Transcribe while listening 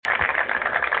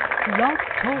Blog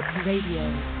Talk Radio.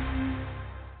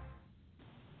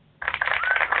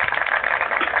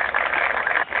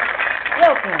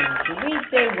 Welcome to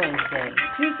Weedsday Wednesday,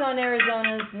 Tucson,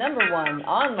 Arizona's #1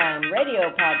 online radio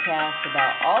podcast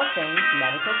about all things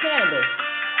medical cannabis.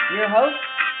 Your host,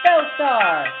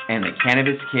 Bellstar. And the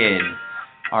Cannabis Kid.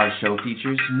 Our show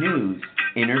features news,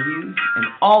 interviews, and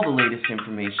all the latest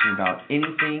information about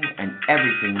anything and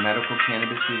everything medical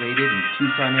cannabis related in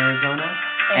Tucson, Arizona,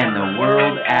 and the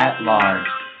world at large.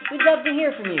 We'd love to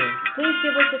hear from you. Please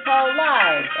give us a call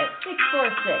live at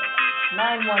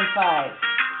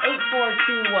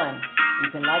 646-915-8421. You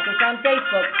can like us on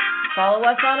Facebook, follow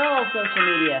us on all social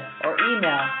media, or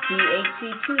email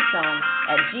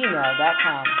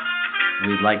thctucson@gmail.com.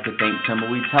 We'd like to thank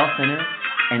Tumbleweeds Health Center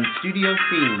and Studio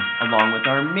C, along with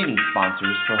our many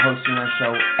sponsors, for hosting our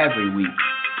show every week.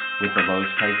 With the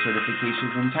lowest price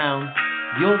certifications in town,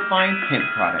 you'll find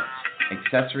hemp products,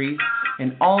 accessories,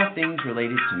 and all things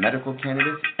related to medical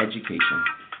cannabis education.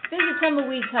 Visit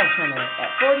Tumbleweeds Health Center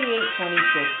at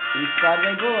 4826 East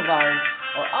Broadway Boulevard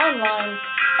or online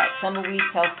at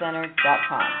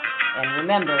tumbleweedshealthcenter.com. And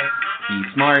remember, be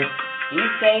smart, be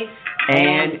safe,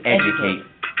 and educate.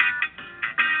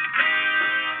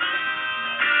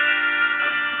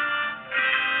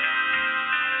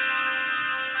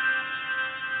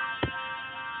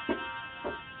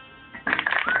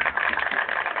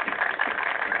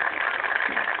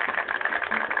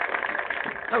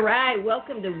 All right,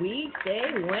 welcome to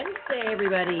Weedsday Wednesday,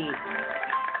 everybody.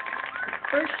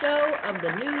 First show of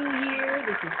the new year.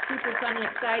 This is super fun and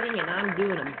exciting, and I'm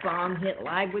doing a bomb hit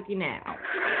live with you now.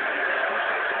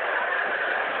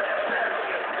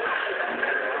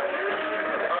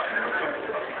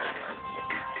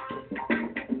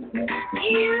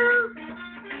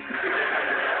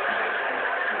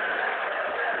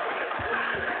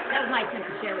 That was my attempt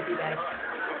to share with you guys.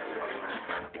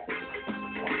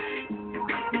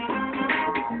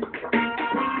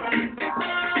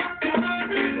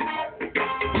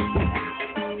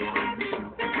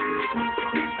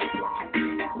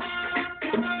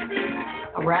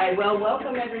 All right, well,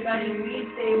 welcome everybody to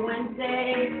Weedsday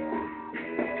Wednesday,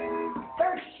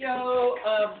 first show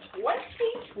of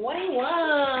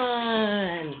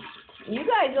 2021. You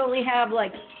guys only have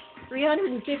like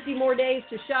 350 more days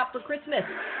to shop for Christmas.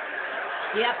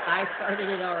 Yep, I started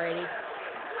it already.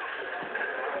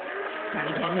 Kind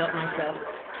of can't help myself.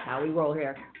 How we roll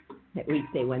here at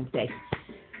Weedsday Wednesday.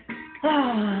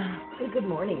 Good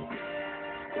morning.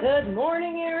 Good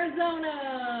morning,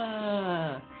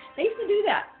 Arizona. They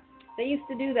used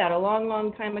to do that a long,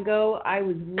 long time ago. I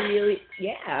was really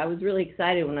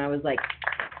excited when I was like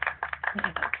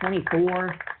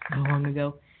 24, so long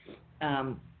ago.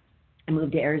 I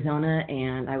moved to Arizona,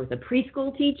 and I was a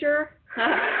preschool teacher.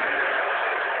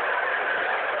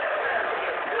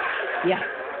 Yeah.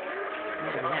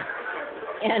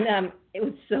 And it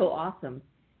was so awesome.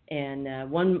 And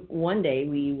one day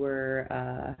we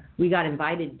got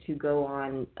invited to go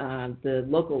on the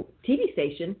local TV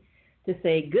station to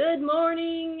say, "Good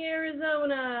morning,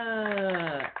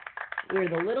 Arizona." We were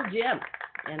the Little Gem,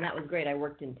 and that was great. I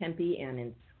worked in Tempe and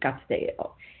in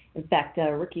Scottsdale. In fact,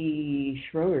 Ricky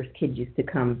Schroeder's kids used to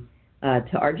come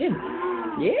to our gym.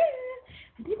 Yeah,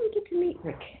 I didn't get to meet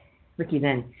Ricky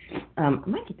then. I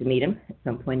might get to meet him at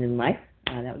some point in life.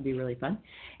 That would be really fun.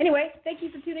 Anyway, thank you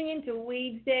for tuning in to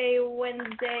Weedsday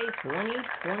Wednesday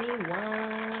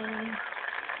 2021.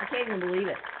 I can't even believe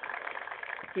it.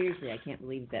 Seriously, I can't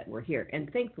believe that we're here. And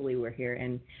thankfully we're here.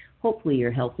 And hopefully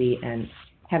you're healthy and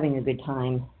having a good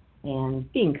time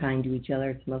and being kind to each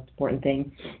other. It's the most important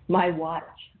thing. My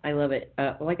watch, I love it.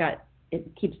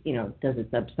 It keeps, does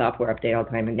its software update all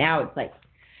the time. And now it's like,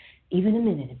 even a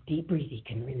minute of deep breathing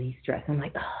can release stress. I'm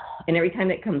like, oh. And every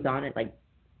time it comes on, it like,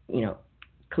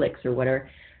 clicks or whatever,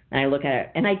 and I look at it,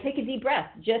 and I take a deep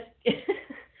breath just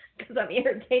because I'm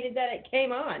irritated that it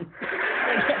came on.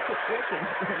 I guess it's working.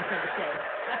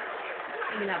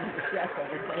 Maybe not with the stress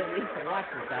over it, but at least the watch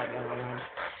has got going on.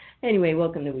 Anyway,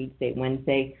 welcome to Weedsday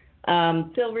Wednesday.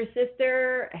 Silver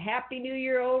Sister, Happy New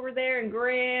Year over there in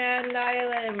Grand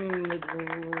Island.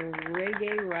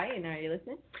 Reggae Ryan, are you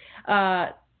listening?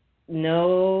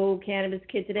 No Cannabis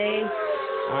Kid today.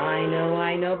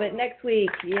 I know, but next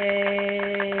week,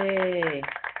 yay!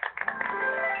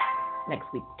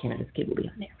 Next week, Cannabis Kid will be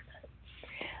on there with us.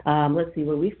 Let's see,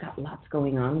 we've got lots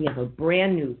going on. We have a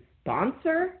brand new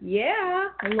sponsor. Yeah,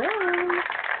 hello.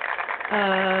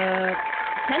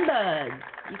 10 Buds.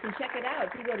 You can check it out.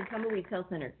 If you go to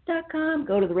tumbleweedshealthcenter.com,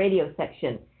 go to the radio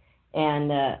section, and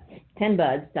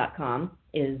 10buds.com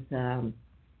is,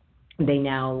 they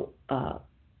now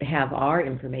have our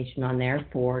information on there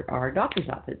for our doctor's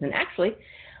office. And actually,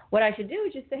 what I should do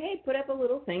is just say, hey, put up a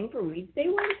little thing for Weedsday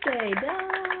Wednesday.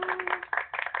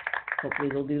 Hopefully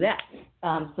they'll do that.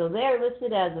 So they're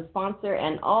listed as a sponsor,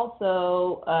 and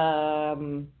also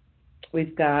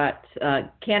we've got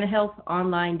Canna Health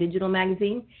Online Digital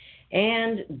Magazine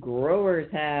and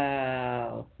Growers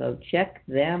House. So check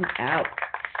them out.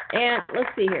 And let's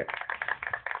see here.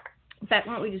 In fact,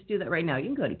 why don't we just do that right now? You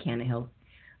can go to Canna Health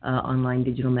Online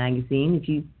Digital Magazine. If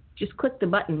you just click the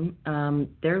button,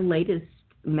 their latest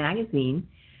magazine.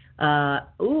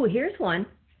 Here's one.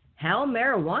 How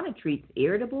Marijuana Treats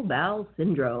Irritable Bowel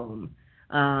Syndrome.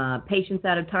 Patients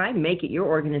at a Time, make it your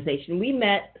organization. We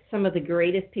met some of the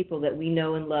greatest people that we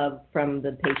know and love from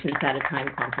the Patients at a Time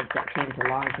conference that came to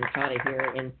La Encantada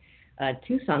here in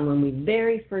Tucson when we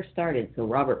very first started. So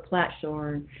Robert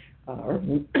Platshorn, or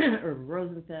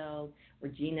Rosenfeld,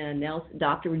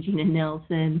 Dr. Regina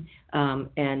Nelson,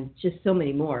 and just so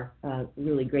many more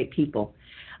really great people.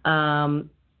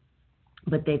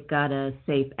 But they've got a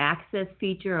safe access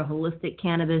feature, a holistic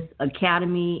cannabis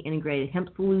academy, integrated hemp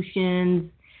solutions,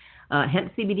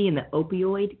 hemp CBD and the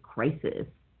opioid crisis,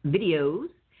 videos,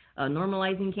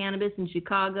 normalizing cannabis in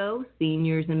Chicago,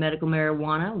 seniors and medical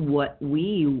marijuana, what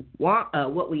we want,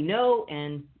 what we know,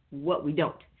 and what we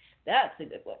don't. That's a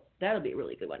good one. That'll be a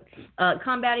really good one.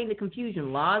 Combating the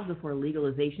confusion, laws before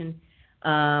legalization,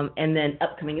 and then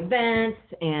upcoming events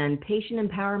and patient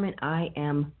empowerment. I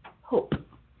am hope.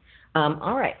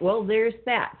 All right, well, there's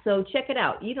that. So check it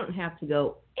out. You don't have to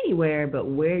go anywhere but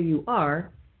where you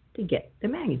are to get the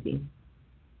magazine.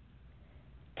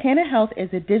 Canna Health is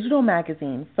a digital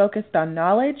magazine focused on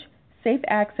knowledge, safe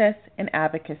access, and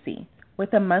advocacy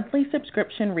with a monthly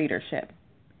subscription readership.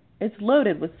 It's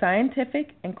loaded with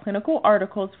scientific and clinical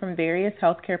articles from various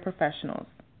healthcare professionals,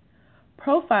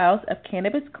 profiles of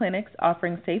cannabis clinics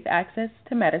offering safe access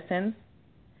to medicines,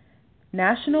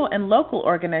 national and local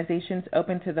organizations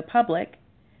open to the public,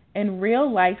 and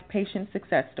real-life patient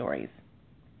success stories.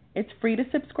 It's free to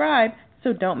subscribe,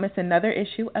 so don't miss another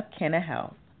issue of Canna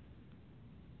Health.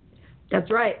 That's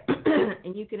right.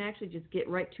 And you can actually just get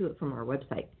right to it from our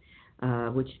website,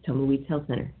 which is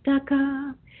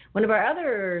tumbleweedshealthcenter.com. One of our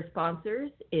other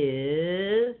sponsors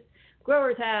is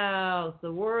Growers House,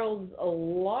 the world's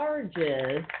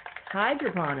largest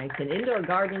hydroponics and indoor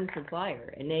garden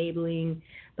supplier, enabling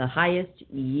the highest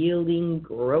yielding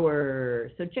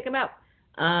growers. So check them out.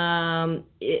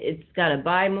 It's got a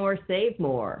buy more, save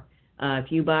more.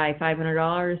 If you buy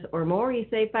 $500 or more, you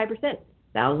save 5%.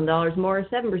 $1,000 more,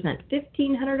 7%.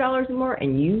 $1,500 or more,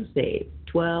 and you save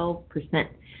 12%.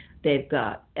 They've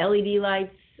got LED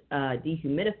lights,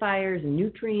 dehumidifiers,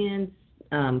 nutrients,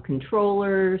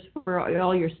 controllers for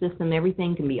all your system.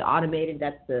 Everything can be automated.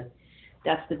 That's the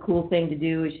cool thing to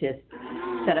do, is just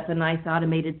set up a nice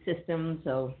automated system.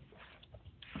 So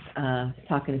I was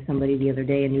talking to somebody the other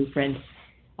day, a new friend,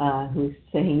 who's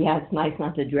saying, yeah, it's nice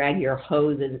not to drag your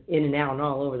hoses in and out and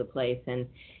all over the place. And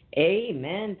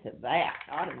amen to that.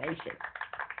 Automation.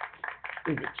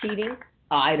 Is it cheating?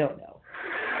 I don't know.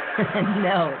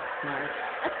 No, it's not.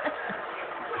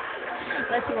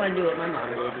 Unless you want to do what my mom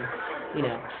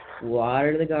did.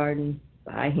 Water the garden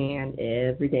by hand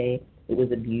every day. It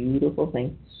was a beautiful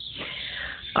thing.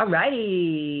 All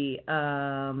righty.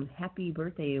 Happy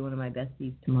birthday to one of my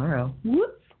besties tomorrow.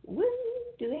 Whoop, whoop.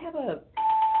 Do they have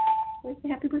where's the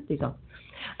happy birthday song?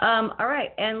 All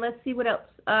right, and let's see what else.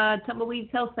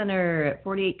 Tumbleweeds Health Center at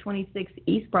 4826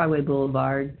 East Broadway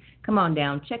Boulevard. Come on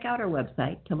down. Check out our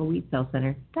website,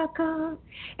 tumbleweedshealthcenter.com,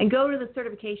 and go to the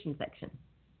certification section.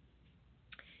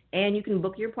 And you can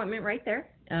book your appointment right there.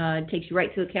 It takes you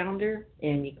right to the calendar,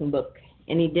 and you can book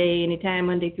any day, anytime,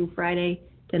 Monday through Friday,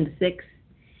 10 to 6.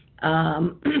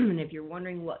 And if you're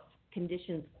wondering what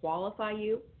conditions qualify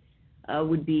you,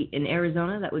 would be in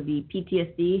Arizona, that would be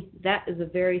PTSD. That is a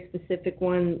very specific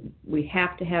one. We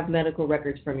have to have medical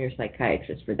records from your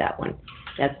psychiatrist for that one.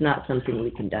 That's not something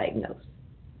we can diagnose.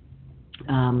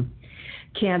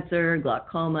 Cancer,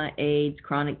 glaucoma, AIDS,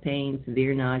 chronic pain,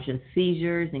 severe nausea,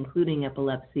 seizures, including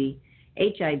epilepsy,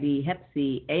 HIV, Hep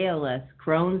C, ALS,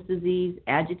 Crohn's disease,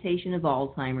 agitation of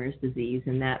Alzheimer's disease,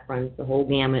 and that runs the whole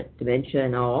gamut, dementia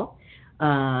and all,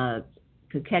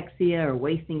 cachexia or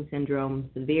wasting syndrome,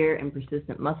 severe and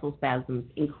persistent muscle spasms,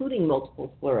 including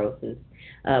multiple sclerosis,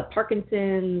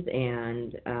 Parkinson's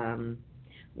and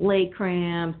leg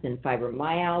cramps and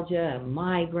fibromyalgia and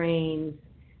migraines,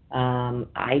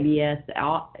 IBS,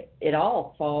 it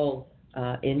all falls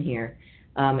in here.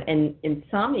 And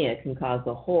insomnia can cause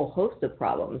a whole host of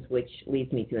problems, which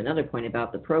leads me to another point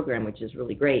about the program, which is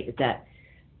really great, is that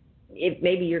if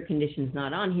maybe your condition's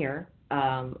not on here,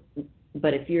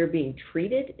 but if you're being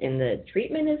treated and the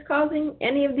treatment is causing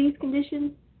any of these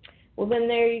conditions, Well, then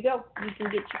there you go. You can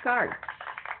get your card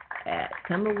at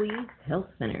Tumbleweed Health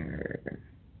Center.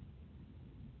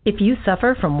 If you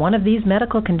suffer from one of these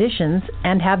medical conditions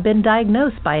and have been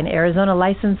diagnosed by an Arizona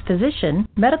licensed physician,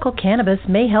 medical cannabis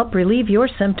may help relieve your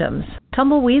symptoms.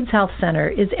 Tumbleweeds Health Center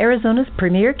is Arizona's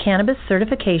premier cannabis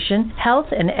certification, health,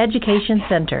 and education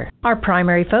center. Our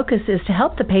primary focus is to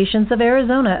help the patients of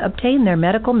Arizona obtain their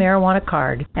medical marijuana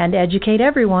card and educate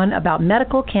everyone about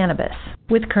medical cannabis.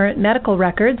 With current medical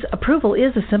records, approval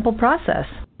is a simple process.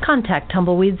 Contact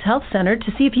Tumbleweeds Health Center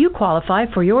to see if you qualify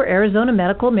for your Arizona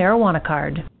medical marijuana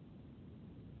card.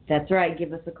 That's right.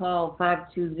 Give us a call,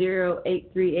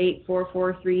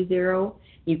 520-838-4430.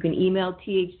 You can email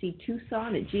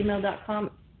thctucson@gmail.com.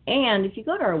 And if you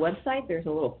go to our website, there's a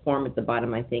little form at the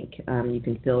bottom, I think. You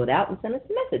can fill it out and send us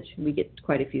a message. We get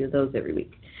quite a few of those every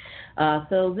week.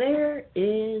 So there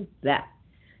is that.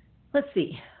 Let's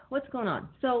see. What's going on?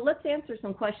 So let's answer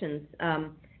some questions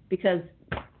because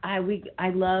I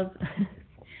love,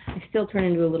 I still turn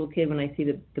into a little kid when I see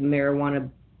the marijuana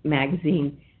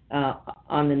magazine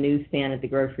on the newsstand at the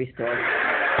grocery store.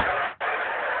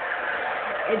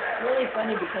 It's really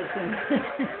funny because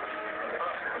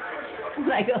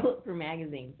when I go look for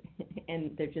magazines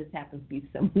and there just happens to be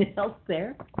someone else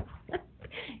there,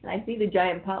 and I see the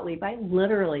giant pot leaf, I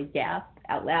literally gasp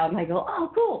out loud and I go,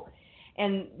 oh, cool.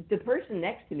 And the person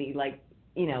next to me, like,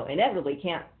 you know, inevitably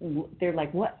can't, they're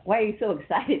like, what? Why are you so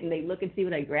excited? And they look and see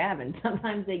what I grab, and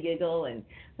sometimes they giggle, and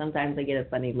sometimes I get a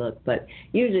funny look. But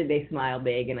usually they smile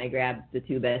big, and I grab the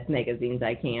two best magazines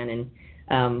I can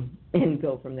and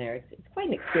go from there. It's quite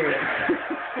an experience.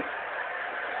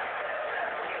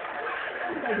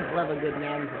 Who doesn't love a good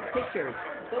magazine? Pictures.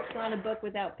 Books on a book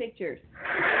without pictures.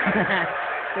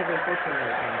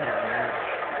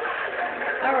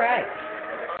 All right.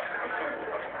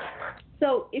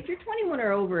 So if you're 21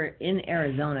 or over in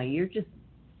Arizona, you're just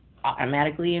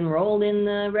automatically enrolled in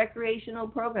the recreational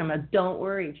program. Now, don't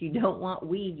worry. If you don't want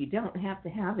weed, you don't have to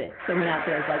have it. Someone out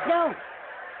there is like, no,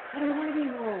 I don't want to be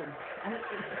enrolled.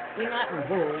 You're not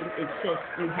enrolled. It's just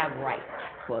you have rights,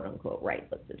 quote unquote,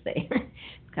 rights, let's just say.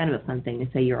 It's kind of a fun thing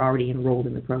to say you're already enrolled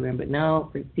in the program, but no,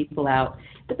 freaks people out.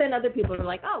 But then other people are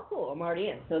like, oh, cool, I'm already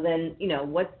in. So then, you know,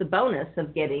 what's the bonus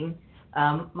of getting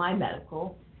my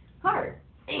medical card?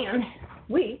 And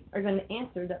we are going to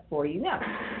answer that for you now.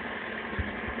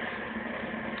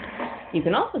 You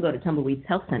can also go to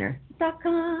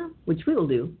tumbleweedshealthcenter.com, which we will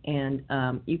do, and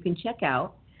you can check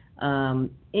out in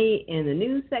the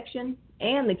news section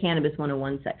and the Cannabis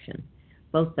 101 section.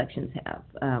 Both sections have,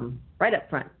 right up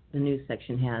front, the news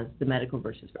section has the medical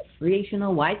versus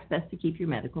recreational, why it's best to keep your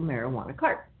medical marijuana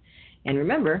card. And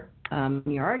remember,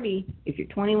 if you're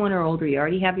 21 or older, you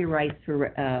already have your rights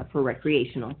for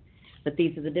recreational. But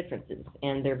these are the differences,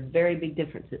 and they're very big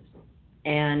differences.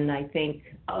 And I think,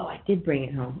 I did bring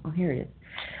it home. Oh, here it is.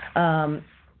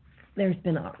 There have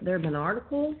been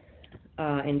articles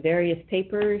in various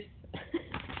papers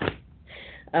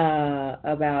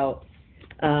about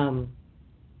the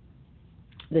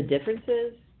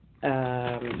differences.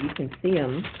 You can see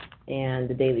them, and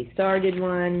the Daily Star did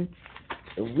one.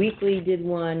 The Weekly did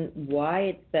one. Why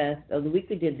it's best. Oh, the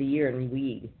Weekly did the year in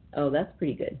weed. Oh, that's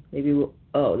pretty good. Maybe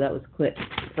that was quick.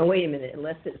 Oh, wait a minute.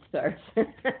 Unless it starts.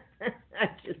 I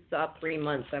just saw 3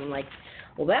 months. I'm like,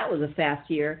 well, that was a fast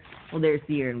year. Well, there's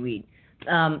the year in weed.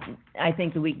 I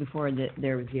think the week before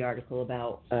there was the article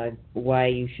about why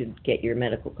you should get your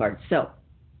medical card. So,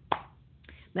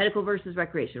 medical versus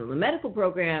recreational. The medical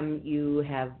program, you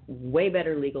have way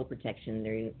better legal protection.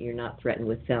 You're not threatened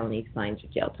with felonies, fines, or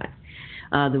jail time.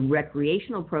 The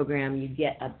recreational program, you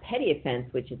get a petty offense,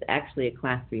 which is actually a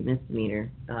Class 3 misdemeanor.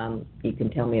 You can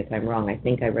tell me if I'm wrong. I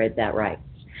think I read that right.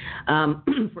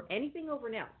 For anything over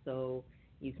an ounce. So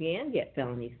you can get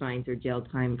felonies, fines, or jail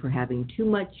time for having too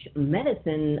much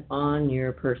medicine on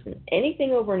your person.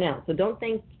 Anything over an ounce. So don't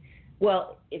think,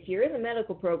 well, if you're in the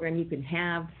medical program, you can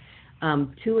have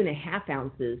 2.5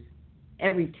 ounces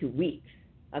every 2 weeks.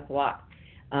 That's a lot.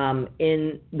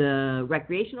 In the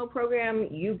recreational program,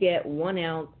 you get 1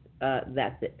 ounce.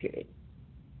 That's it. Period.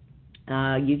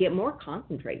 You get more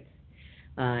concentrates.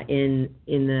 In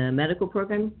the medical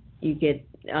program, you get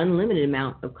unlimited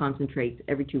amount of concentrates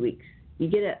every 2 weeks. You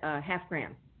get a half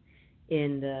gram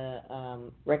in the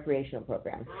recreational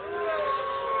program.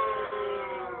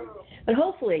 But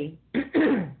hopefully,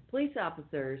 police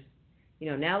officers,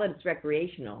 now that it's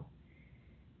recreational,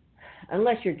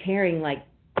 unless you're carrying like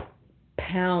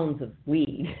pounds of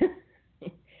weed,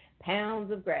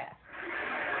 pounds of grass,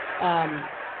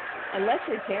 unless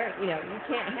you're carrying, you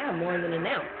can't have more than an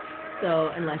ounce. So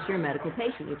unless you're a medical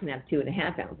patient, you can have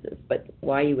 2.5 ounces. But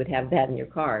why you would have that in your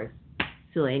cars,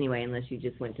 silly anyway, unless you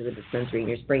just went to the dispensary and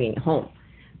you're spraying it home.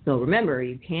 So remember,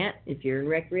 you can't, if you're in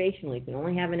recreational, you can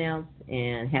only have 1 ounce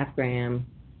and half gram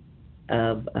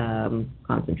of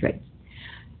concentrates.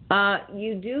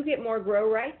 You do get more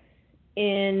grow rights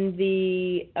in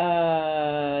the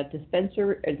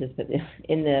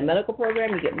in the medical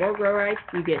program. You get more grow rights.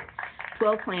 You get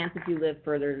 12 plants if you live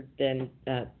further than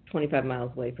 25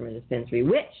 miles away from a dispensary,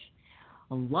 which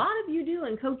a lot of you do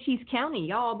in Cochise County.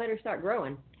 Y'all better start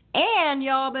growing. And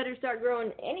y'all better start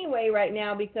growing anyway right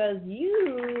now, because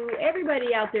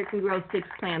everybody out there can grow 6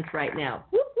 plants right now.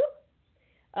 Whoop,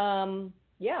 whoop.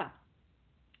 Yeah.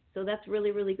 So that's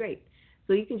really, really great.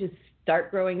 So you can just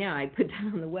start growing now. I put that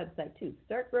on the website too.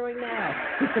 Start growing now.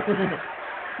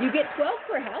 You get 12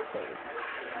 per household.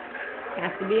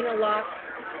 Has to be in a locked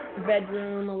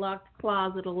bedroom, a locked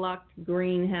closet, a locked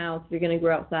greenhouse. If you're going to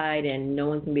grow outside and no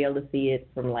one can be able to see it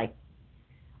from like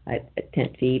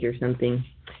 10 feet or something.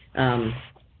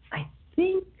 I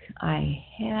think I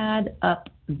had up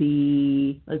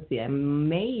let's see, I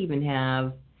may even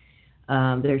have,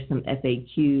 there's some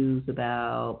FAQs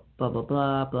about blah, blah,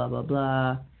 blah, blah, blah,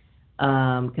 blah.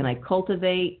 Can I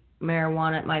cultivate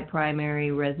marijuana at my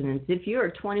primary residence? If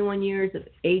you're 21 years of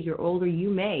age or older, you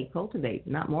may cultivate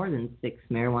not more than 6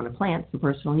 marijuana plants for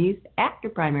personal use at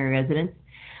your primary residence.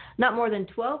 Not more than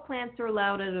 12 plants are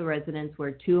allowed at a residence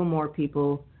where 2 or more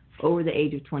people over the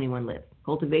age of 21 live.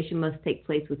 Cultivation must take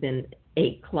place within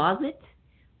a closet,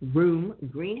 room,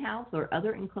 greenhouse, or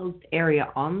other enclosed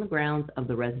area on the grounds of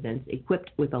the residence, equipped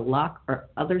with a lock or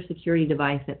other security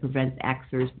device that prevents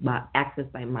access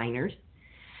by minors.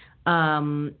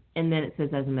 And then it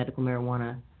says, as a medical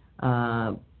marijuana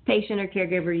patient or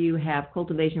caregiver, you have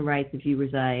cultivation rights if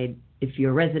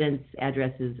your residence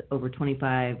address is over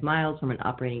 25 miles from an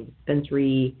operating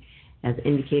dispensary, as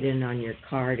indicated on your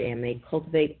card, and may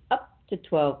cultivate up to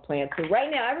 12 plants. So right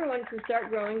now, everyone can start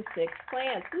growing 6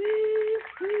 plants.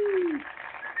 Woo-hoo.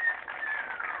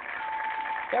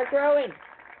 Start growing.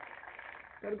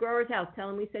 Go to Grower's House. Tell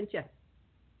them we sent you.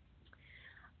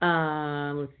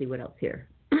 Let's see what else here.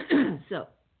 So,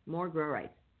 more grow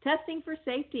rights. Testing for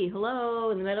safety.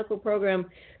 Hello, in the medical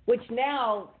program, which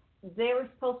now they were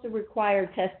supposed to require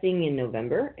testing in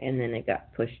November, and then it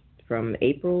got pushed from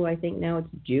April. I think now it's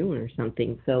June or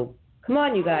something. So, come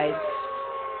on, you guys.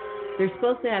 They're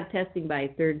supposed to have testing by a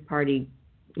third party,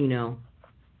 to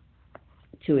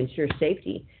ensure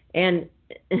safety. And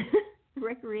the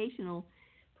recreational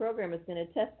program is going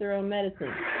to test their own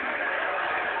medicine.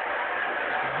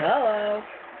 Hello.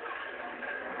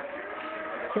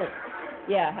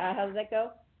 Yeah, how does that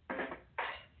go?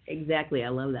 Exactly. I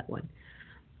love that one.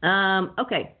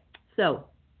 Okay, so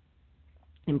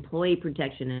employee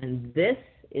protection, and this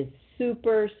is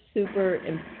super, super,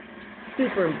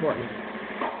 super important.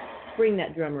 Bring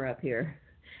that drummer up here.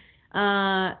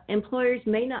 Employers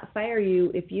may not fire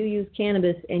you if you use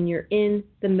cannabis and you're in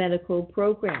the medical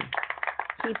program.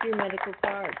 Keep your medical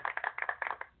card.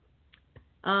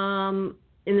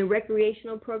 In the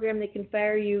recreational program, they can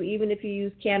fire you even if you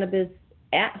use cannabis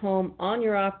at home, on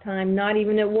your off time, not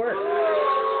even at work.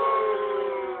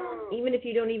 Even if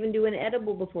you don't even do an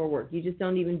edible before work. You just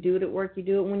don't even do it at work. You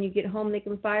do it when you get home, they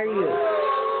can fire you.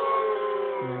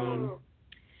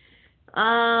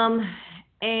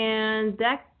 And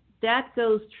that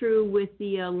goes true with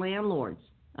the landlords,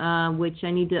 which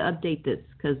I need to update this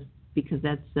because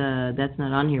that's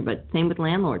not on here. But same with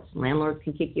landlords. Landlords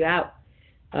can kick you out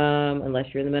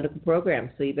unless you're in the medical program.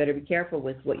 So you better be careful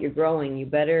with what you're growing.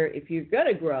 If you're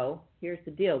gonna grow, here's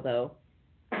the deal though.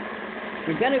 If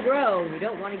you're gonna grow and you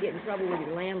don't want to get in trouble with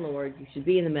your landlord, you should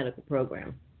be in the medical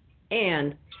program.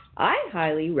 And I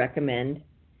highly recommend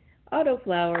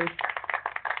autoflowers.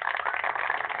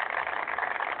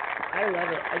 I love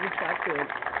it. I just talked to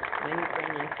my new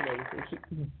friend yesterday. So she's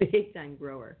a big time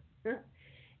grower.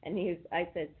 And I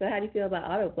said, so how do you feel about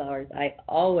autoflowers? I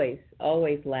always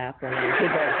laugh when I say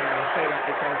that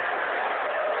because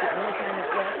the only time I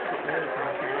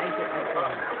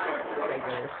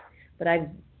get but I've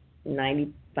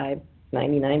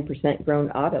 99%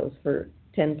 grown autos for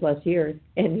 10 plus years.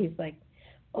 And he's like,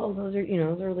 oh, those are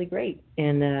really great.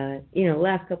 And,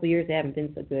 last couple of years they haven't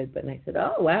been so good. But I said,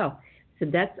 oh, wow. So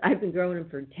I've been growing them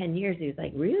for 10 years. He was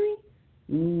like, really?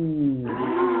 Ooh.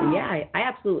 Yeah, I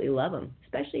absolutely love them,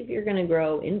 especially if you're going to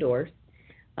grow indoors.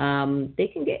 They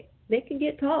can get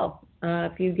tall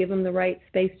if you give them the right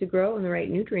space to grow and the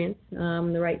right nutrients,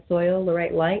 the right soil, the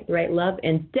right light, the right love,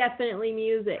 and definitely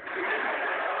music.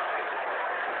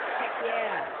 Heck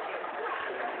yeah.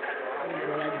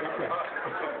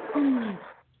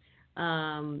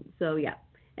 So yeah.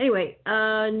 Anyway,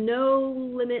 no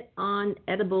limit on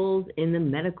edibles in the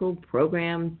medical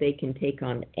program. They can take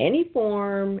on any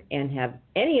form and have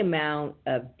any amount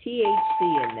of THC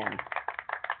in them.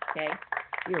 Okay?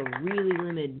 You're really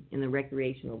limited in the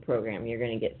recreational program. You're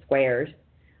going to get squares,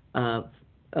 no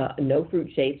fruit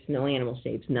shapes, no animal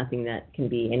shapes, nothing that can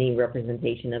be any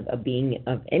representation of a being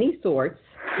of any sort.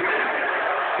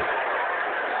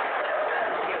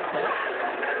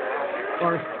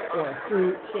 Or a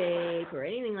fruit shape or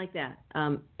anything like that.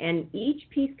 And each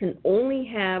piece can only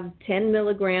have 10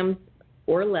 milligrams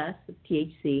or less of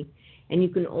THC, and you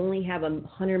can only have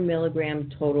 100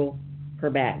 milligrams total per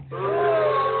bag.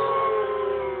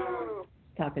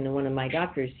 Talking to one of my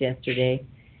doctors yesterday,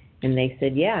 and they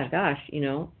said, yeah, gosh,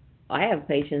 I have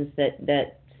patients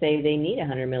that say they need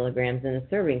 100 milligrams in a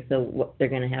serving, so they're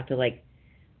going to have to,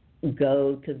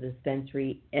 go to the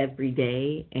dispensary every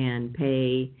day and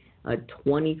pay a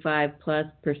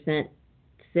 25+%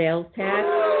 sales tax.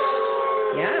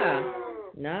 Yeah,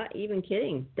 not even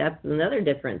kidding. That's another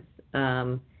difference.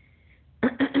 The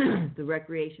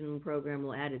recreational program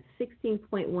will add a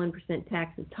 16.1%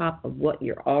 tax on top of what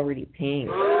you're already paying.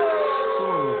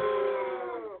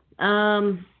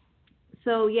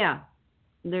 So yeah,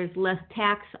 there's less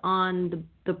tax on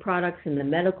the products in the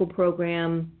medical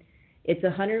program. It's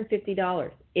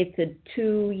 $150. It's a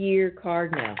 2-year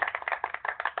card now.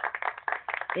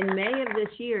 In May of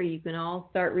this year, you can all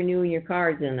start renewing your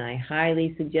cards, and I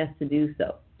highly suggest to do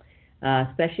so,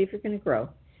 especially if you're going to grow,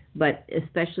 but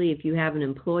especially if you have an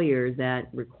employer that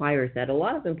requires that. A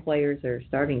lot of employers are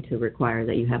starting to require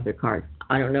that you have their card.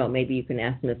 I don't know. Maybe you can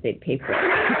ask them if they pay for it.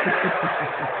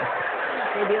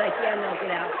 They'd be like, yeah, no,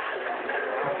 get out.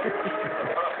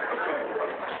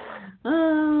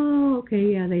 Oh,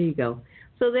 okay, yeah, there you go.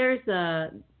 So there's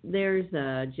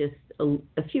just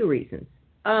a few reasons.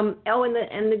 And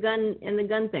the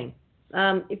gun thing.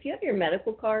 If you have your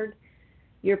medical card,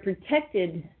 you're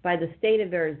protected by the state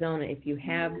of Arizona if you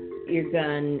have your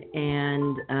gun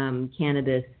and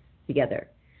cannabis together.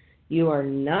 You are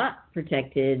not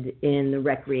protected in the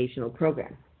recreational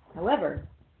program. However,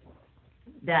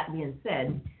 that being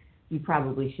said, you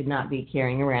probably should not be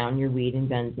carrying around your weed and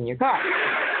guns in your car.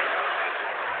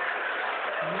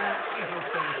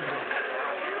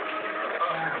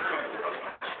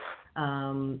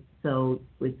 So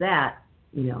with that,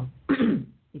 if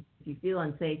you feel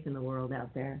unsafe in the world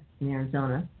out there in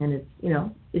Arizona, and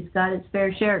it's got its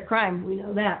fair share of crime, we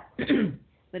know that.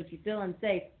 But if you feel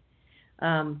unsafe,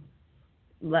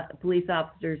 police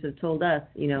officers have told us,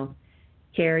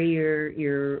 carry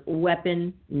your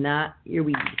weapon, not your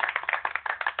weed.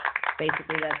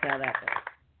 Basically, that's how that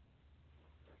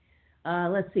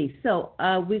goes. Let's see. So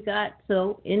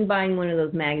in buying one of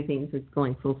those magazines, it's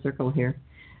going full circle here.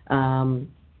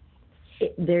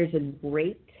 There's a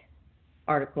great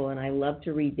article, and I love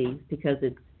to read these because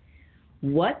it's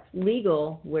what's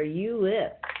legal where you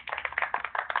live.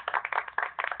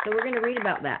 So we're going to read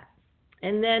about that.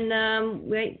 And then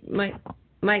we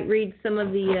might read some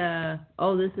of the,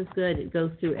 this is good. It goes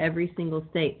through every single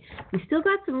state. We still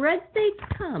got some red states?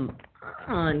 Come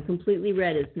on. Completely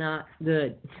red is not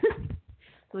good.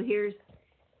 So here's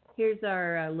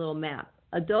our little map.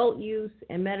 Adult use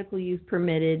and medical use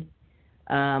permitted,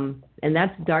 and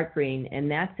that's dark green, and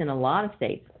that's in a lot of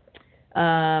states.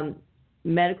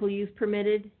 Medical use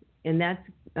permitted, and that's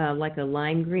like a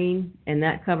lime green, and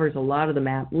that covers a lot of the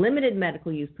map. Limited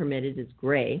medical use permitted is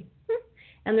gray,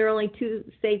 and there are only 2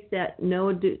 states that no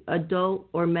adult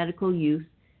or medical use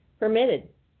permitted.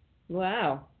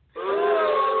 Wow. Yeah,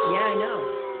 I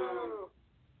know.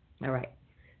 All right.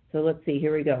 So let's see.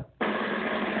 Here we go.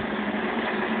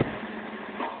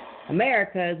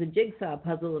 America is a jigsaw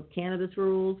puzzle of cannabis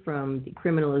rules, from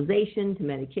decriminalization to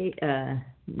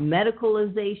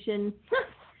medicalization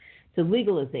to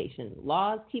legalization.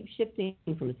 Laws keep shifting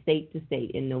from state to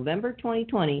state. In November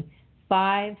 2020,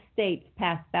 5 states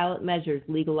passed ballot measures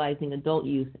legalizing adult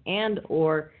use and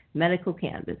or medical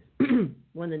cannabis.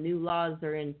 When the new laws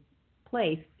are in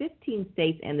place, 15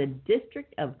 states and the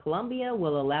District of Columbia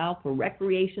will allow for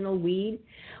recreational weed,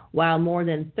 while more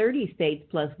than 30 states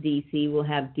plus D.C. will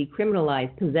have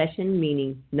decriminalized possession,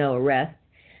 meaning no arrest,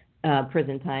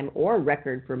 prison time, or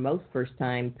record for most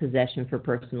first-time possession for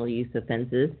personal use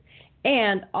offenses.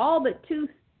 And all but 2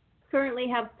 currently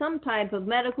have some type of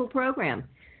medical program.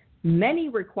 Many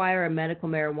require a medical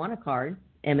marijuana card,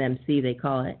 MMC they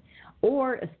call it,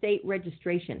 or a state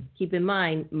registration. Keep in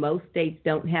mind, most states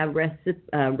don't have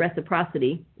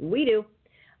reciprocity. We do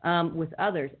with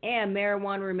others. And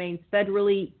marijuana remains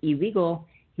federally illegal.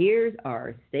 Here's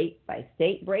our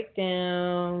state-by-state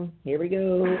breakdown. Here we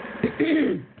go.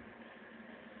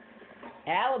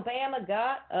 Alabama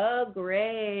got a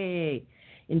gray.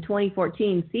 In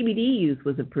 2014, CBD use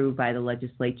was approved by the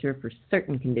legislature for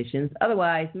certain conditions.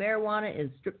 Otherwise, marijuana is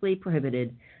strictly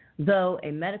prohibited, though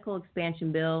a medical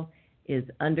expansion bill is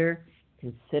under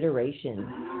consideration.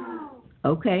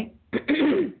 Okay.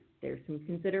 There's some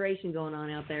consideration going on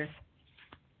out there.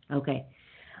 Okay.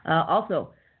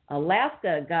 Also,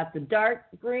 Alaska got the dark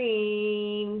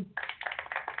green.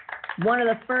 One of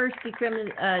the first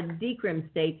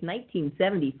decrim states,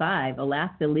 1975.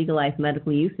 Alaska legalized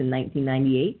medical use in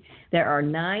 1998. There are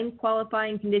 9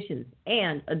 qualifying conditions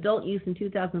and adult use in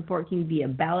 2014 via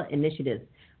ballot initiatives.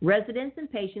 Residents and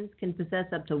patients can possess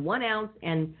up to 1 ounce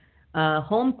and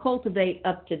home cultivate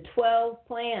up to 12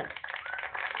 plants.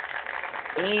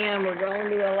 Damn, we're going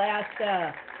to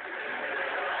Alaska.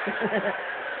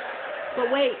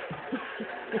 But wait.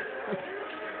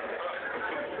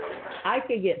 I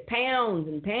could get pounds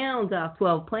and pounds off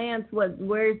 12 plants.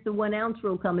 Where's the 1 ounce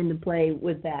rule come into play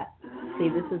with that? See,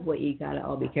 this is what you got to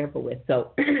all be careful with.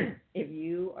 So if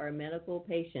you are a medical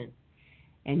patient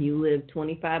and you live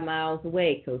 25 miles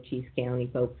away, Cochise County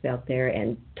folks out there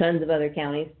and tons of other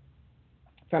counties,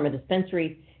 from a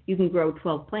dispensary, you can grow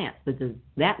 12 plants. But does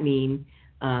that mean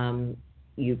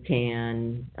you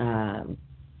can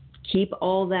keep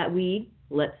all that weed?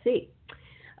 Let's see.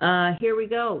 Here we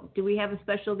go. Do we have a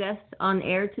special guest on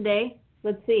air today?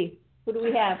 Let's see. Who do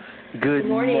we have? Good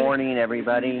morning,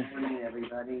 everybody.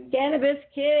 Cannabis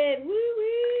Kid.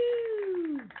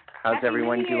 Woo-woo. How's Happy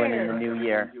everyone doing in the new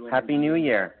year? Happy New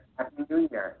Year. Happy New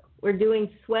Year. We're doing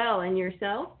swell. And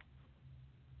yourself?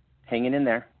 Hanging in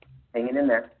there.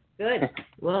 Good.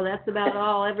 Well, that's about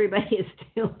all everybody is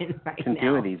doing right now. Can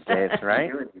do it these days,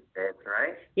 right?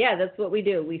 Yeah, that's what we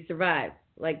do. We survive.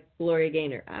 Like Gloria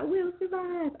Gaynor. I will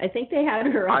survive. I think they had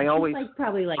her on.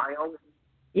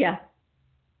 Yeah.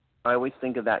 I always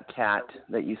think of that cat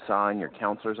that you saw in your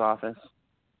counselor's office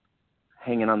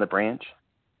hanging on the branch.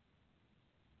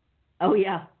 Oh,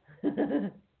 yeah.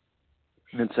 And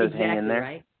it says exactly, hang in there.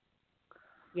 Right?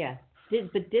 Yeah. Did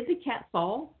the cat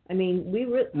fall? I mean,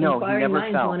 No, he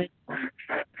never fell.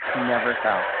 He never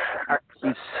fell.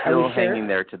 He's still hanging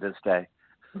there to this day.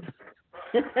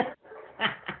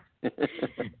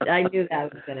 I knew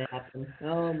that was going to happen.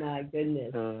 Oh, my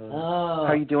goodness. How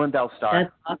are you doing, Bellstar?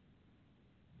 That's awesome.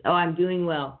 Oh, I'm doing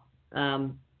well.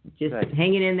 Just Good.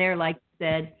 hanging in there, like you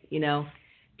said,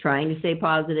 trying to stay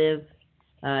positive.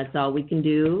 It's all we can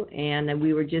do. And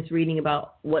we were just reading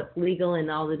about what's legal in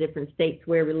all the different states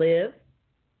where we live.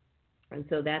 And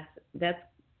so that's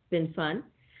been fun.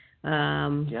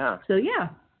 Yeah. So, yeah,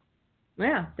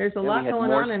 there's a lot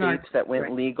going on in our states that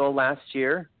went legal last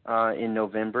year in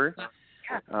November,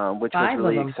 which was Five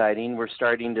really of them. exciting. We're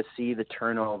starting to see the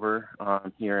turnover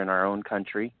here in our own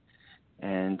country,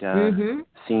 and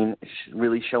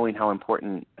really showing how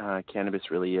important cannabis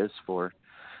really is for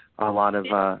a lot of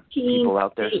people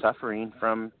out there suffering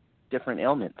from different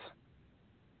ailments.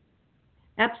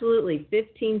 Absolutely.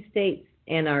 15 states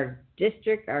and our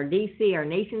district, our D.C., our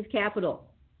nation's capital,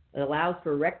 it allows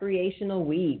for recreational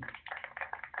weed.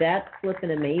 That's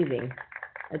flipping amazing.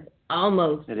 It's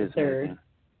almost It is a third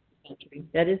country.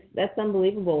 That's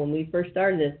unbelievable. When we first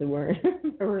started this, there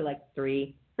were like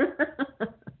 3.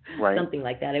 Right. Something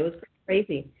like that. It was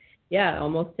crazy. Yeah,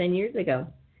 almost 10 years ago.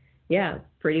 Yeah,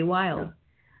 pretty wild.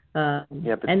 But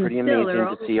it's pretty amazing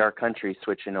to see our country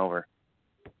switching over.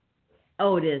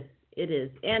 Oh, it is. It is.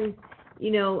 And,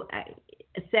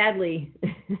 sadly,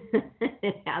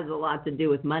 it has a lot to do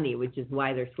with money, which is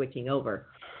why they're switching over.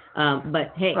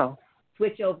 But, hey,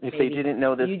 switch over. If they didn't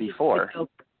know this before.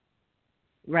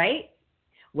 Right?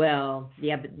 Well,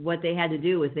 yeah, but what they had to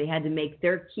do was they had to make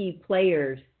their key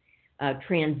players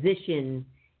transition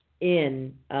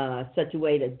in such a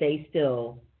way that they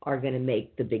still are going to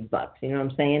make the big bucks. You know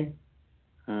what I'm saying?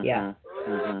 Mm-hmm. Yeah.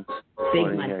 Mm-hmm.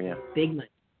 Big money. Big money.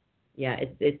 Yeah,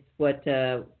 it's what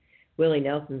Willie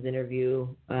Nelson's interview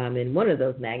in one of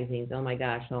those magazines, oh my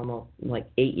gosh, almost like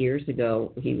 8 years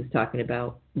ago, he was talking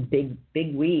about big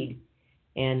weed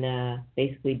and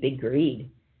basically big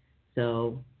greed.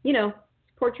 So,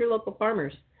 support your local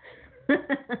farmers.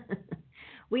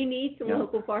 We need some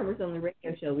local farmers on the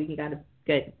radio show. We got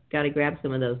to grab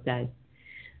some of those guys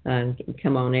and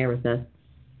come on air with us.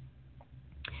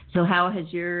 So how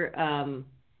has your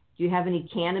do you have any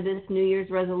cannabis New Year's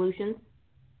resolutions?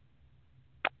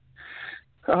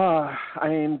 I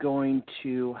am going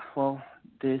to,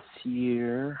 this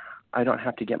year I don't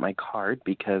have to get my card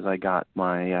because I got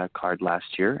my card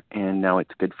last year, and now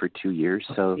it's good for 2 years.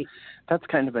 So that's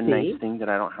kind of a nice thing that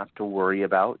I don't have to worry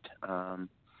about.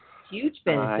 Huge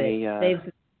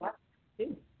benefit.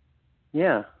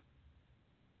 Yeah.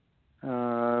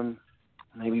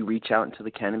 maybe reach out into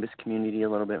the cannabis community a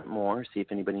little bit more, see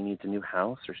if anybody needs a new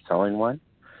house or selling one.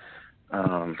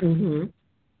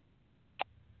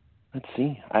 Let's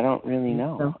see. I don't really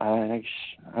know.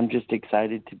 I'm just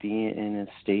excited to be in a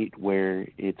state where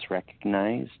it's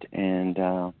recognized, and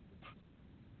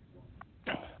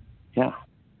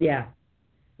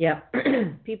Yeah.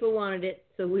 People wanted it,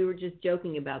 so we were just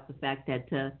joking about the fact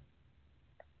that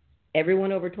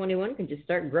everyone over 21 can just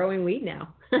start growing weed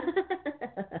now.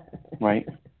 Right.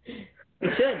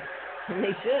 They should.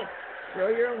 Grow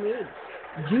your own weed.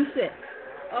 Juice it.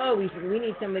 Oh, we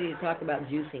need somebody to talk about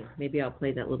juicing. Maybe I'll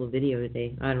play that little video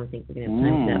today. I don't think we're going to have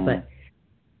time for that, but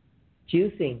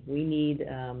juicing. We need,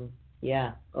 Oh,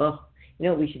 you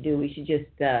know what we should do? We should just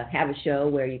have a show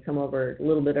where you come over a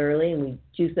little bit early and we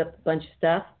juice up a bunch of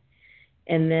stuff,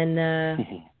 and then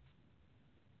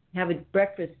have a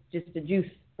breakfast, just a juice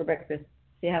for breakfast.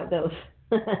 See how it goes.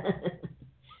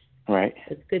 Right.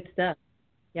 It's good stuff.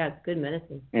 Yeah, it's good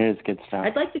medicine. It is good stuff.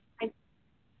 I'd like to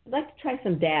try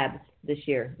some dabs this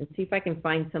year and see if I can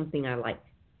find something I like.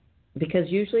 Because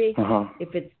usually,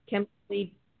 if it's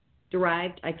chemically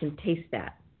derived, I can taste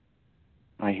that.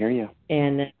 I hear you.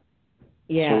 And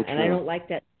So and I don't like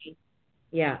that taste.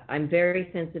 Yeah, I'm very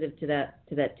sensitive to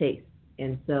that taste,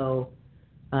 and so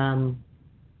I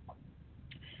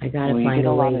gotta find a way. You get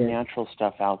a lot of natural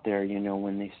stuff out there. You know,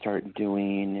 when they start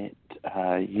doing it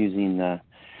using the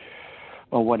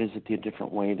the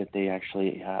different way that they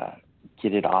actually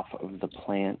get it off of the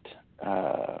plant. There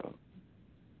are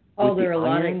a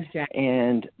lot of extracts.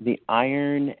 And the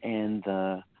iron and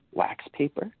the wax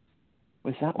paper.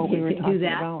 Was that what we were talking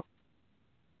about?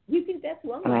 You can. That's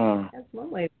one way. That's one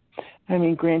way. I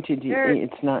mean, granted,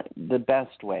 it's not the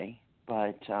best way,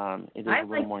 but it is a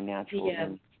little more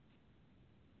natural.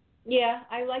 Yeah,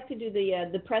 I like to do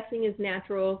the pressing is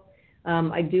natural.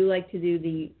 I do like to do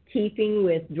the keeping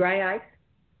with dry ice,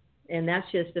 and that's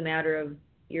just a matter of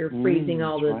you're freezing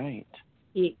all the. Right.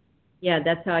 Yeah,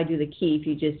 that's how I do the keep.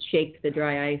 You just shake the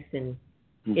dry ice and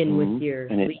in with your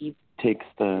leaves. It takes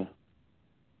the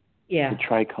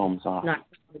trichomes off.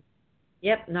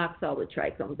 Knocks all the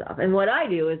trichomes off. And what I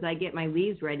do is I get my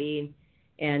leaves ready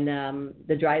and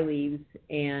the dry leaves,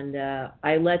 and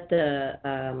I let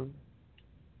the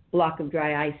block of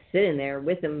dry ice sit in there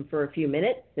with them for a few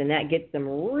minutes, and that gets them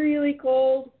really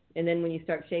cold. And then when you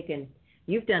start shaking,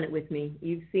 you've done it with me.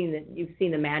 You've seen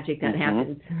the magic that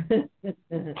happens. The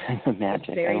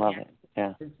magic, I love it.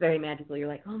 Yeah, it's very magical. You're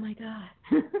like, oh my God,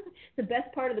 the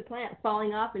best part of the plant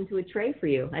falling off into a tray for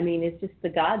you. I mean, it's just the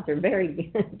gods are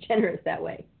very generous that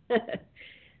way.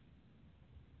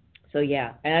 So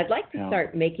yeah, and I'd like to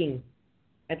start making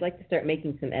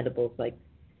some edibles, like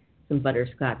some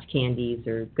butterscotch candies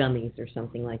or gummies or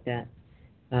something like that.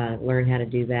 Learn how to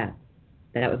do that.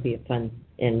 That would be a fun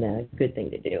and good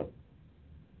thing to do.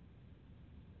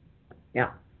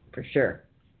 Yeah, for sure.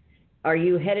 Are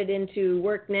you headed into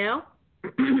work now?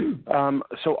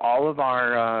 So all of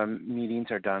our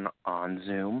meetings are done on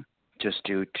Zoom, just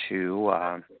due to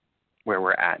where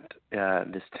we're at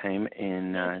this time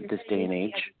in this day and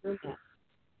age.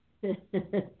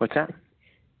 What's that?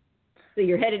 So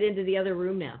you're headed into the other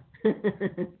room now.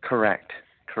 Correct.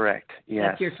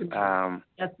 Yes.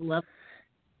 That's lovely.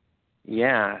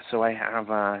 Yeah, so I have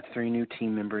 3 new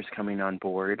team members coming on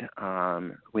board.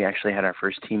 We actually had our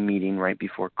first team meeting right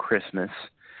before Christmas.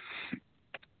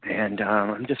 And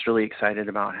I'm just really excited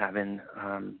about having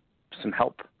some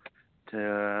help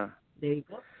to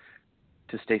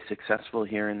stay successful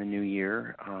here in the new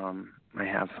year. I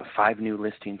have 5 new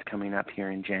listings coming up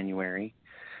here in January.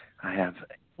 I have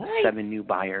 7 new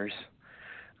buyers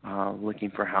looking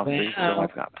for houses, so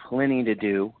I've got plenty to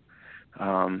do.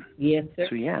 Yes, sir.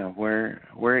 So yeah,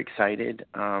 we're excited.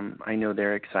 I know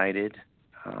they're excited.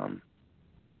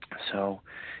 So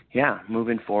yeah,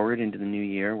 moving forward into the new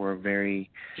year, we're very,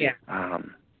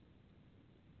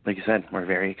 like you said, we're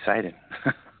very excited.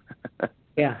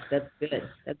 Yeah, that's good.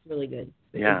 That's really good.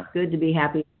 Yeah. It's good to be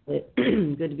happy.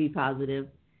 Good to be positive.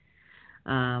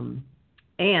 And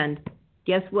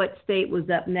guess what state was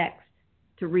up next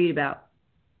to read about?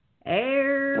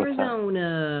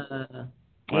 Arizona.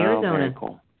 Arizona. Very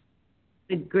cool.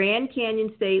 The Grand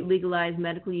Canyon State legalized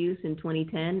medical use in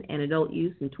 2010 and adult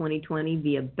use in 2020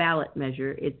 via ballot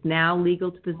measure. It's now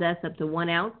legal to possess up to 1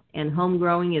 ounce, and home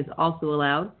growing is also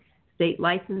allowed. State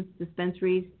licensed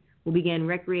dispensaries will begin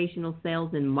recreational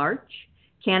sales in March.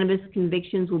 Cannabis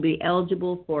convictions will be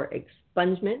eligible for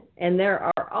expungement. And there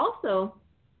are also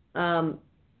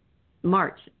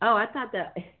March. Oh, I thought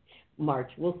that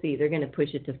March. We'll see. They're going to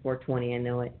push it to 420. I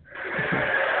know it.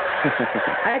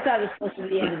 I thought it was supposed to be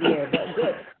the end of the year, but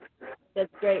good.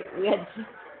 That's great.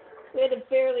 We had a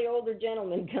fairly older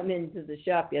gentleman come into the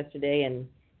shop yesterday and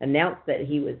announced that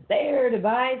he was there to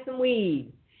buy some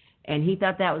weed. And he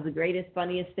thought that was the greatest,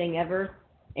 funniest thing ever.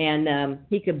 And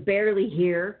he could barely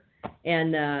hear.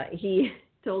 And he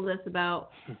told us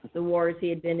about the wars he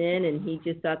had been in, and he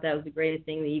just thought that was the greatest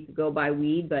thing, that you could go buy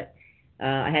weed. But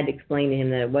I had to explain to him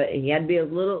that he had to be a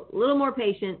little more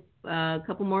patient, a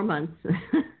couple more months.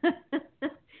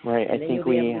 Right. I think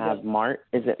we have March.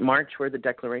 Is it March where the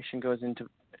declaration goes into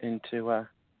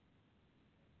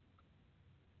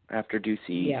after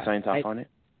Ducey signs off on it?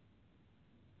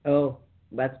 Oh,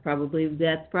 that's probably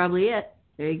it.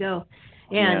 There you go.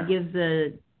 And it gives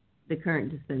the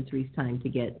current dispensaries time to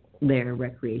get their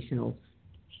recreational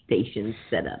stations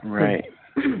set up. Right.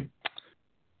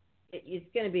 It's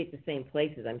going to be at the same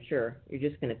places, I'm sure. You're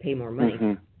just going to pay more money.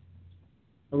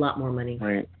 Mm-hmm. A lot more money.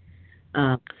 Right.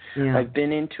 I've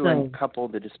been into a couple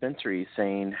of the dispensaries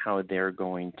saying how they're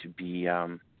going to be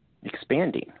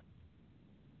expanding.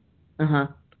 Uh-huh.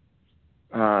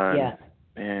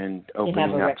 And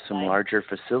opening up some larger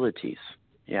facilities.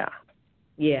 Yeah.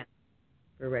 Yeah.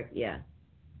 For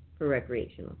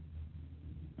recreational.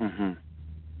 Mm-hmm.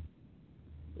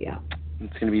 Yeah.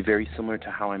 It's going to be very similar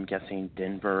to how I'm guessing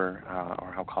Denver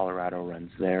or how Colorado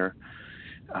runs their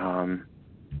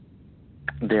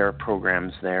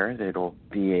programs there. It'll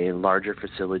be a larger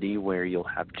facility where you'll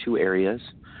have two areas,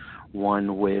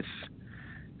 one with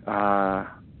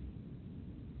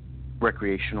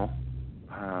recreational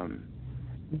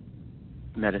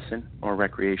medicine or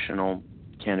recreational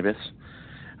cannabis,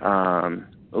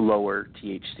 lower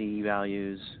THC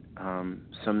values,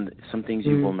 some things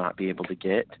you will not be able to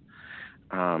get.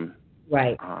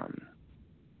 Right.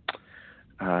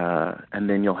 And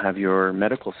then you'll have your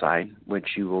medical side,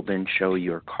 which you will then show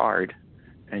your card,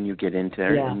 and you get into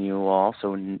there, and you will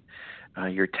also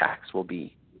your tax will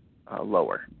be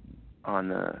lower on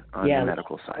the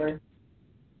medical side,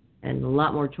 and a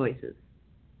lot more choices.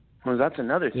 Well, that's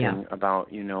another thing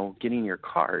about getting your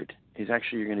card is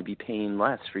actually you're going to be paying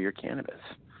less for your cannabis.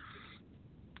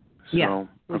 So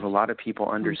if a lot of people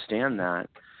understand that,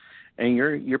 and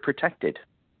you're protected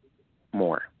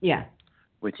more. Yeah.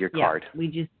 With your card.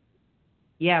 We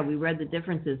read the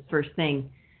differences first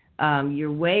thing.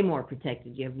 You're way more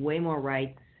protected. You have way more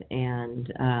rights,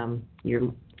 and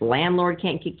your landlord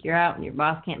can't kick you out, and your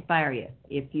boss can't fire you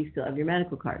if you still have your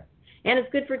medical card. And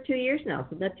it's good for 2 years now,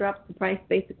 so that drops the price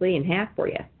basically in half for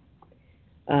you.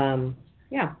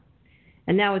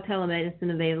 And now with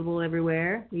telemedicine available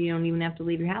everywhere, you don't even have to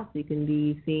leave your house. You can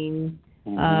be seen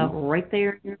right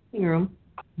there in your living room,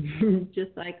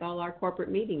 just like all our corporate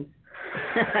meetings.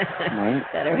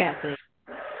 That are happening.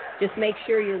 Just make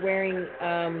sure you're wearing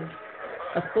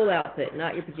a full outfit,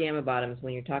 not your pajama bottoms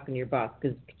when you're talking to your boss.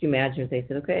 Because could you imagine if they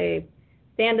said, "Okay,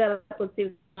 stand up, let's see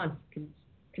what's on."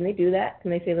 Can they do that?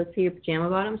 Can they say, "Let's see your pajama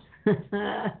bottoms"?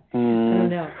 I don't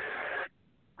know.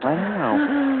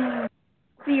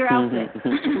 See your outfit.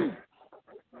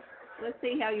 Let's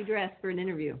see how you dress for an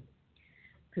interview.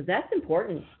 Because that's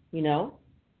important,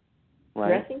 Right.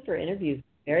 Dressing for interviews is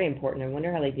very important. I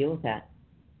wonder how they deal with that.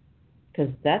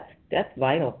 Because that's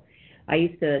vital. I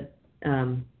used to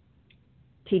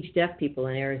teach deaf people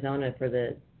in Arizona for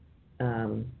the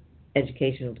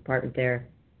educational department there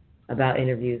about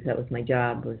interviews. That was my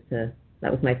job. That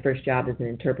was my first job as an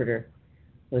interpreter,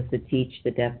 was to teach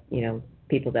the deaf,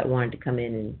 people that wanted to come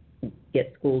in and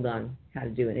get schooled on how to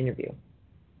do an interview.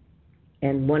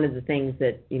 And one of the things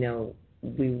that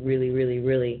we really, really,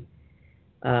 really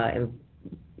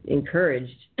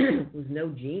encouraged was no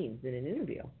jeans in an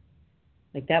interview.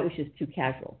 Like, that was just too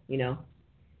casual, You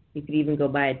could even go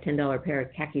buy a $10 pair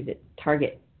of khakis at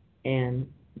Target, and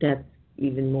that's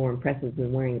even more impressive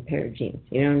than wearing a pair of jeans.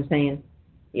 You know what I'm saying?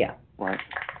 Yeah. Right.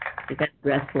 You got to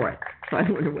dress for it. So I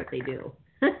wonder what they do.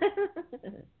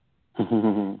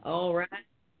 All right.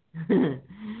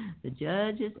 The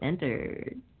judge has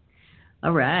entered.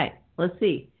 All right. Let's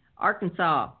see.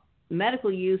 Arkansas.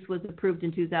 Medical use was approved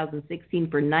in 2016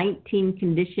 for 19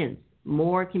 conditions.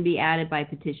 More can be added by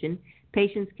petition.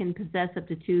 Patients can possess up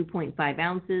to 2.5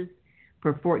 ounces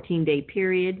per 14-day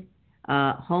period.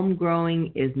 Home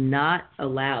growing is not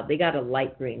allowed. They got a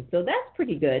light green, so that's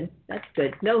pretty good. That's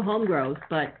good. No home grows,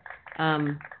 but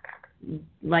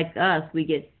like us, we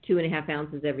get 2.5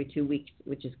 ounces every 2 weeks,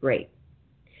 which is great.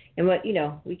 And what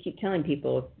we keep telling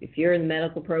people, if you're in the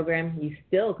medical program, you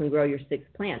still can grow your 6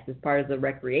 plants as part of the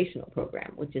recreational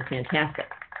program, which is fantastic.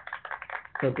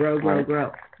 So grow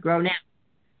now,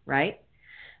 right?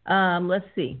 Let's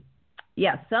see.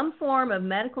 Yeah, some form of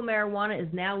medical marijuana is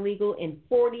now legal in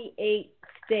 48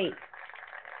 states.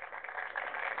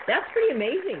 That's pretty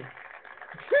amazing.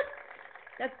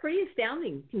 That's pretty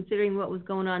astounding considering what was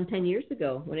going on 10 years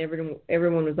ago when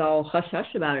everyone was all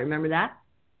hush-hush about it. Remember that?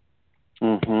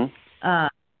 Mm-hmm.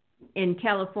 In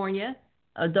California,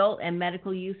 adult and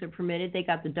medical use are permitted. They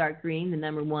got the dark green, the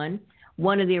number one.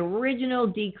 One of the original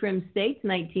decrim states,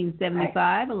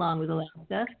 1975, along with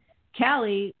Alaska.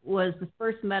 Cali was the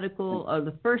first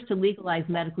to legalize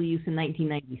medical use in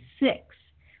 1996.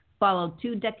 Followed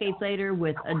 2 decades later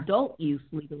with adult use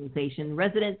legalization.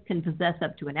 Residents can possess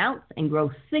up to an ounce and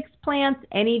grow 6 plants.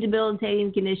 Any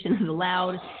debilitating condition is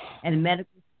allowed, and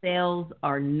medical sales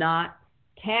are not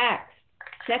taxed.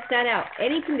 Check that out.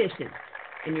 Any condition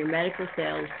in your medical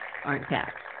sales aren't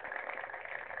taxed.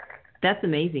 That's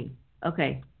amazing.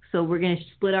 Okay, so we're going to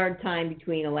split our time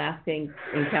between Alaska and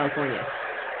California.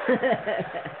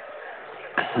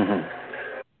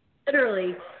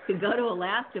 Literally, could go to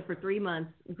Alaska for 3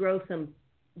 months, grow some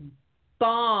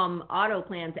bomb auto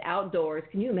plants outdoors.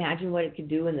 Can you imagine what it could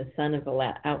do in the sun of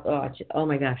Alaska? Oh,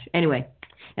 my gosh. Anyway,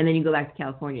 and then you go back to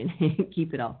California and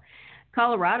keep it all.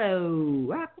 Colorado,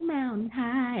 Rocky Mountain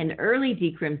High, an early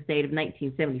decrim state of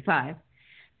 1975.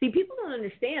 See, people don't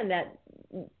understand that,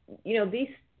 these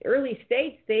early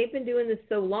states, they've been doing this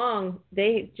so long,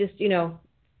 they just,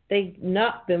 they've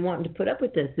not been wanting to put up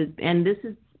with this. And this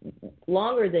is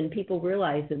longer than people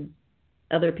realize, and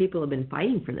other people have been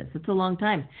fighting for this. It's a long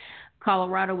time.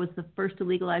 Colorado was the first to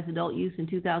legalize adult use in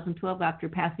 2012 after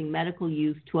passing medical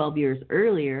use 12 years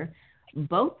earlier,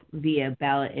 both via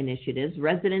ballot initiatives.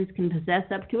 Residents can possess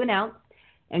up to an ounce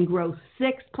and grow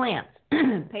 6 plants.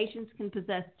 Patients can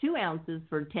possess 2 ounces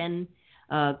for 10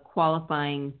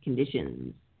 qualifying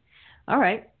conditions. All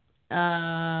right.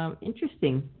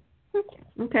 Interesting.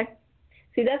 Okay.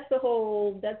 See, that's the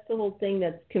whole thing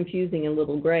that's confusing and a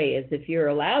little gray, is if you're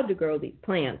allowed to grow these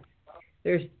plants,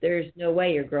 there's no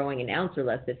way you're growing an ounce or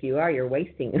less. If you are, you're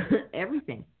wasting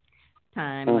everything.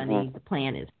 Time, money, the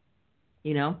plant is,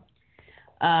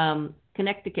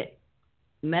 Connecticut,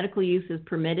 medical use is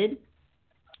permitted.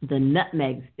 The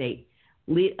nutmeg state.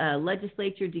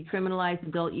 Legislature decriminalized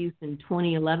adult use in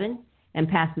 2011 and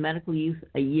passed medical use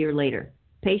a year later.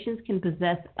 Patients can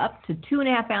possess up to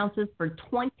 2.5 ounces for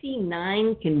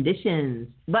 29 conditions,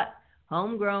 but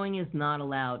home growing is not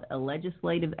allowed. A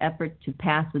legislative effort to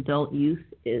pass adult use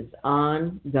is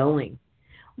ongoing.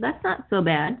 Well, that's not so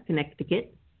bad,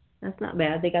 Connecticut. That's not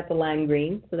bad. They got the lime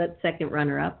green, so that's second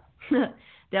runner-up.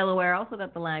 Delaware also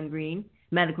got the lime green.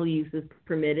 Medical use is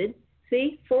permitted.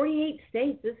 See, 48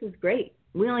 states. This is great.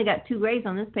 We only got 2 grays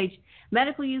on this page.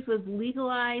 Medical use was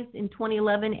legalized in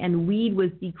 2011, and weed was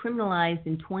decriminalized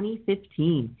in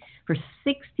 2015 for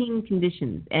 16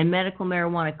 conditions. And medical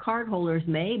marijuana card holders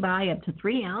may buy up to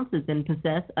 3 ounces and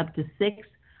possess up to 6.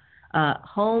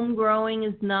 Home growing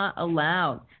is not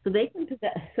allowed. So they can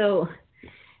possess. So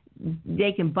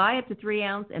they can buy up to 3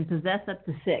 ounces and possess up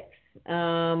to 6.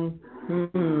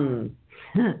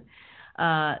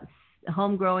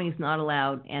 Home growing is not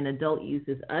allowed, and adult use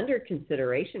is under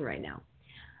consideration right now.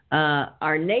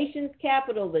 Our nation's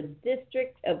capital, the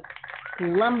District of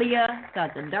Columbia,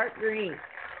 got the dark green.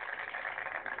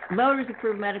 Voters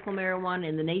approved medical marijuana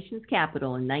in the nation's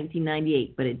capital in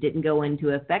 1998, but it didn't go into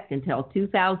effect until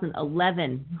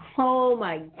 2011. Oh,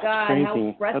 my God,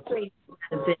 how frustrating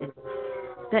that has been.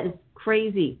 That is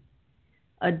crazy.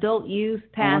 Adult use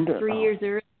passed 3 years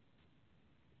early.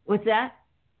 What's that?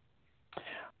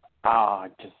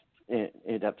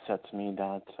 It upsets me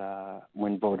that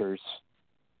when voters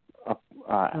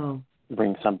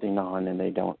bring something on and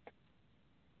they don't,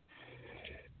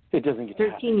 it doesn't get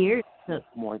 13 years.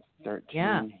 More than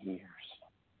 13 years.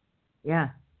 Yeah.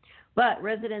 But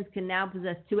residents can now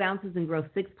possess 2 ounces and grow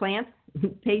 6 plants.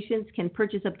 Patients can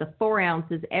purchase up to 4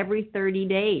 ounces every 30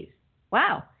 days.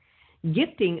 Wow.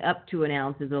 Gifting up to an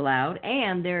ounce is allowed,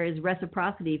 and there is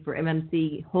reciprocity for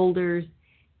MMC holders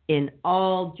in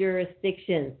all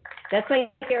jurisdictions. That's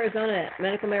like Arizona.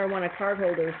 Medical marijuana card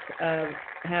holders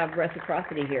have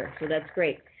reciprocity here, so that's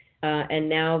great. And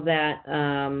now that,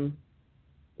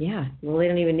 they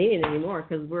don't even need it anymore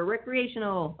because we're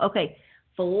recreational. Okay,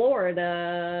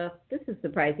 Florida. This is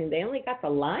surprising. They only got the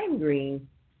lime green.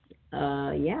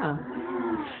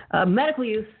 Medical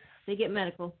use. They get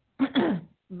medical.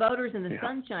 Voters in the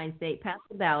Sunshine State passed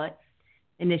the ballot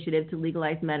initiative to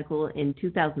legalize medical in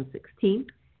 2016.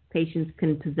 Patients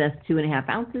can possess 2.5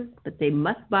 ounces, but they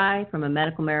must buy from a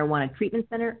medical marijuana treatment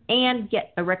center and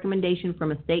get a recommendation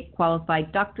from a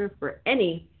state-qualified doctor for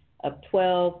any of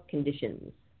 12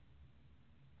 conditions.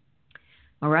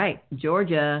 All right,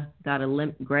 Georgia got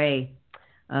a gray.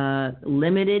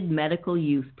 Limited medical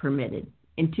use permitted.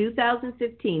 In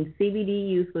 2015, CBD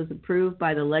use was approved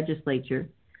by the legislature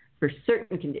for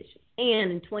certain conditions.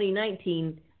 And in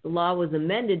 2019, the law was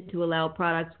amended to allow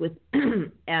products with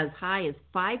as high as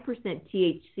 5%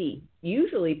 THC,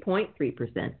 usually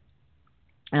 0.3%.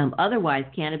 Otherwise,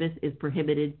 cannabis is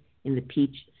prohibited in the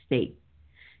peach state.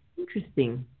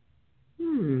 Interesting.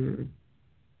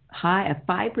 High of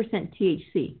 5%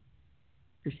 THC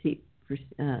for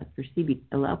CBD.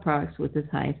 Allow products with as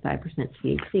high as 5%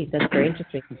 THC. That's very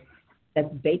interesting.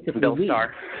 That's basically Bill weed.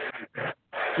 Starr.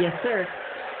 Yes, sir.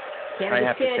 Cannabis I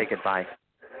have Kid. to say goodbye.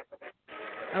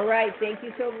 All right. Thank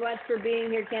you so much for being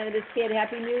here, Cannabis Kid.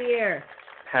 Happy New Year.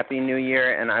 Happy New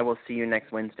Year, and I will see you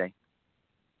next Wednesday.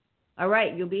 All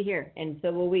right. You'll be here, and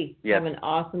so will we. Yes. Have an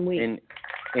awesome week.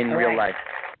 In real life.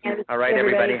 All right,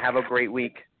 everybody. Have a great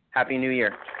week. Happy New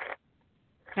Year.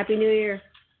 Happy New Year.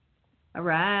 All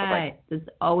right. Bye-bye. It's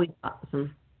always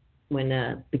awesome when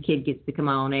the kid gets to come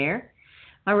on air.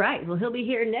 All right. Well, he'll be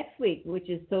here next week, which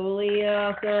is totally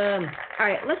awesome. All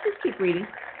right. Let's just keep reading.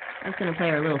 I'm going to play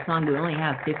our little song. We only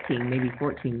have 15, maybe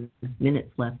 14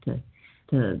 minutes left to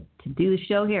do the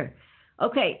show here.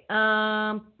 Okay.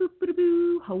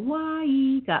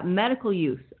 Hawaii got medical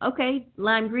use. Okay.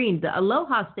 Lime Green. The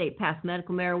Aloha State passed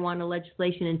medical marijuana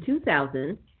legislation in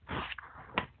 2000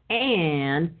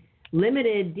 and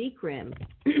limited decrim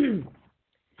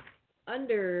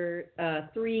under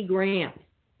 3 grams.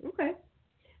 Okay.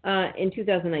 In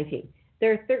 2019.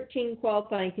 There are 13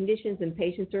 qualifying conditions, and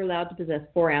patients are allowed to possess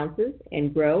 4 ounces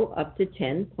and grow up to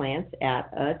 10 plants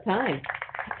at a time.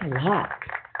 That's a lot.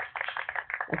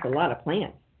 That's a lot of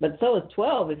plants. But so is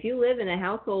 12. If you live in a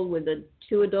household with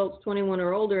 2 adults 21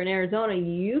 or older in Arizona,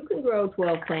 you can grow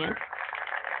 12 plants.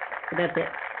 But that's it.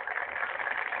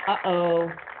 Uh-oh.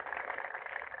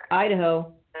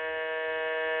 Idaho.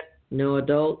 No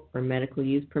adult or medical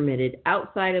use permitted.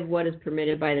 Outside of what is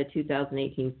permitted by the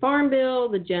 2018 Farm Bill,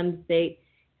 the Gem State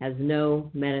has no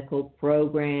medical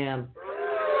program.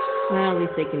 Well, at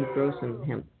least they can grow some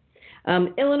hemp.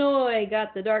 Illinois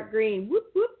got the dark green,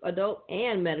 adult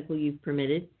and medical use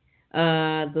permitted.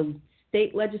 The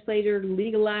state legislature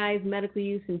legalized medical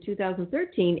use in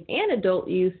 2013 and adult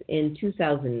use in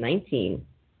 2019.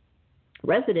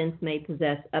 Residents may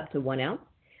possess up to 1 ounce.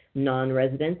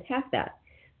 Non-residents half that.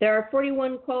 There are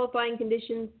 41 qualifying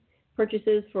conditions.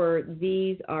 Purchases for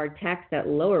these are taxed at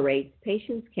lower rates.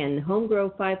 Patients can home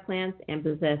grow 5 plants and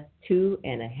possess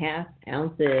 2.5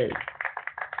 ounces.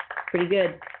 Pretty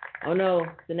good. Oh no,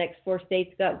 the next 4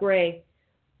 states got gray.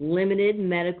 Limited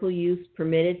medical use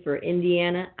permitted for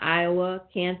Indiana, Iowa,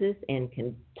 Kansas, and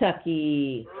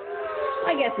Kentucky.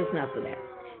 I guess it's not so bad.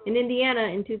 In Indiana,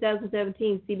 in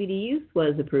 2017, CBD use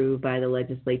was approved by the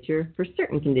legislature for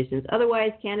certain conditions.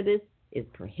 Otherwise, cannabis is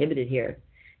prohibited here.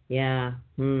 Yeah.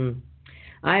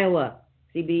 Iowa,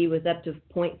 CBD with up to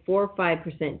 0.45%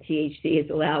 THC is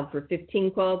allowed for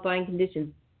 15 qualifying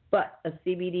conditions, but a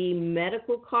CBD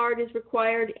medical card is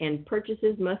required and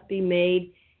purchases must be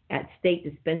made at state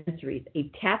dispensaries. A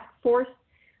task force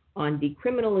on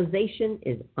decriminalization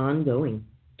is ongoing.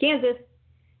 Kansas,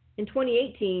 in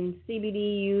 2018,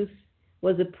 CBD use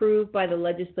was approved by the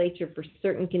legislature for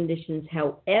certain conditions.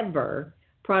 However,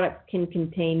 products can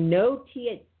contain no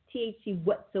THC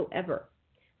whatsoever.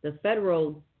 The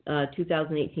federal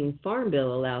 2018 Farm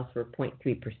Bill allows for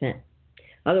 0.3%.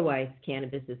 Otherwise,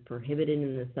 cannabis is prohibited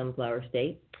in the Sunflower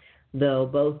State, though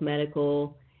both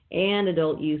medical and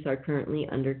adult use are currently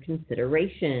under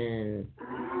consideration.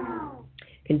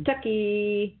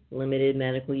 Kentucky, limited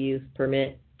medical use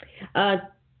permit.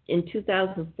 In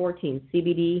 2014,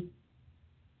 CBD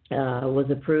was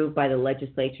approved by the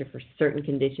legislature for certain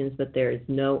conditions, but there is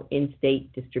no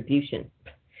in-state distribution.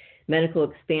 Medical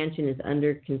expansion is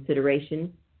under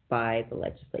consideration by the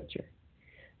legislature.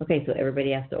 Okay, so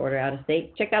everybody has to order out of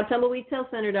state. Check out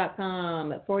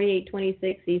TumbleweedSalesCenter.com at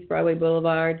 4826 East Broadway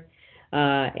Boulevard,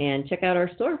 and check out our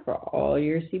store for all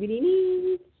your CBD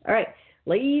needs. All right,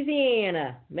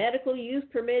 Louisiana, medical use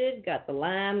permitted, got the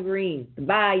lime green, the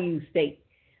Bayou State.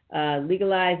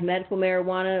 Legalized medical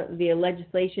marijuana via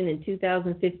legislation in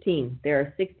 2015. There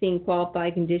are 16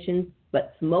 qualified conditions,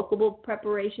 but smokable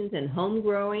preparations and home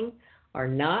growing are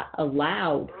not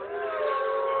allowed.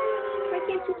 Why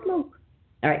can't you smoke?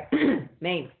 All right,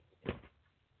 Maine.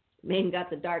 Maine got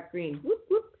the dark green. Whoop,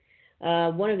 whoop.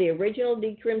 One of the original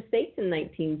decrim states in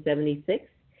 1976.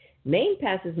 Maine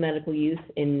passes medical use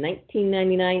in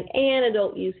 1999 and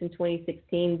adult use in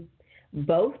 2016,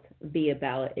 both via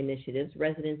ballot initiatives.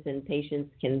 Residents and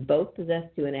patients can both possess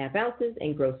 2.5 ounces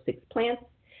and grow 6 plants.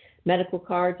 Medical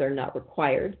cards are not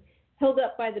required. Held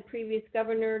up by the previous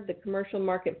governor, the commercial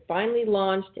market finally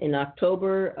launched in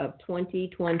October of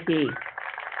 2020.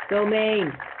 Go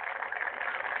Maine.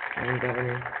 Maine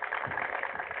governor.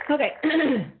 Okay,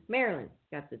 Maryland.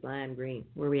 got the lime green.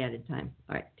 Where are we at in time?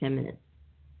 All right, 10 minutes.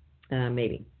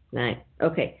 Maybe 9.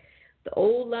 Okay. The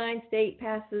old line state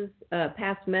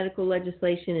passed medical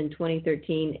legislation in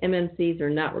 2013. MMCs are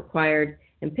not required,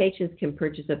 and patients can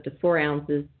purchase up to 4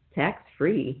 ounces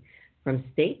tax-free from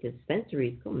state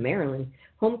dispensaries. Go Maryland.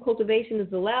 Home cultivation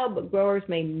is allowed, but growers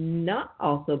may not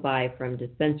also buy from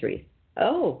dispensaries.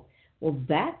 Oh, well,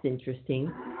 that's interesting.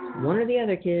 One or the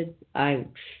other, kids.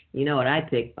 You know what I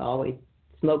pick? I always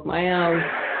smoke my own.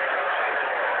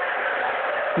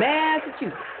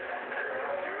 Massachusetts.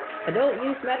 Adult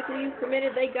use, medical use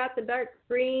permitted. They got the dark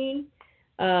green.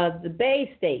 The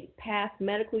Bay State passed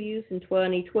medical use in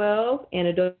 2012 and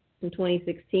adult use in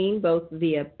 2016, both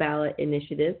via ballot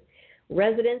initiatives.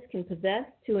 Residents can possess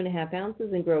 2.5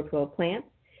 ounces and grow 12 plants.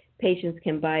 Patients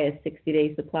can buy a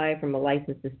 60-day supply from a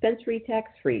licensed dispensary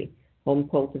tax-free. Home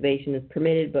cultivation is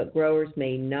permitted, but growers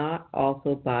may not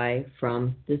also buy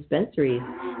from dispensaries.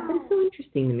 That's so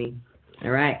interesting to me. All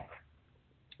right.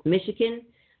 Michigan,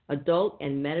 adult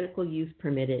and medical use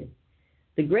permitted.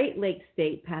 The Great Lakes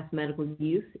State passed medical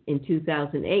use in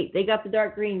 2008. They got the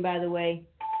dark green, by the way.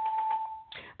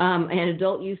 And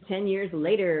adult use 10 years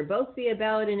later, both via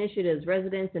ballot initiatives.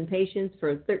 Residents and patients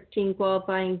for 13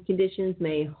 qualifying conditions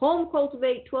may home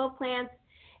cultivate 12 plants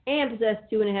and possess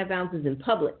 2.5 ounces in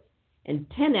public and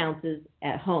 10 ounces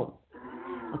at home.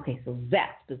 Okay, so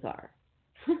that's bizarre.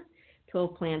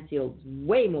 12 plants yields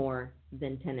way more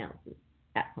than 10 ounces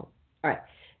at home. All right,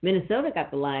 Minnesota got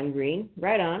the lime green.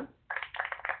 Right on.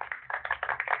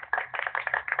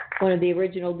 One of the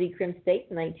original decrim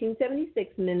states in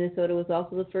 1976, Minnesota was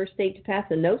also the first state to pass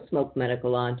a no-smoke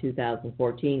medical law in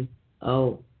 2014.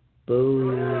 Oh, boo.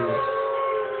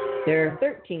 There are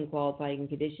 13 qualifying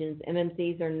conditions.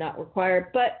 MMCs are not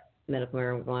required, but medical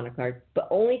marijuana cards, but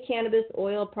only cannabis,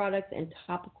 oil products, and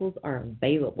topicals are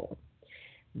available.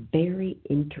 Very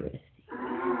interesting.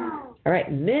 All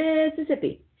right,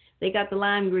 Mississippi. They got the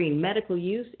lime green. Medical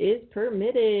use is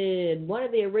permitted. One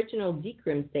of the original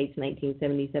decrim states in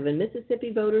 1977,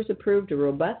 Mississippi voters approved a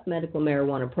robust medical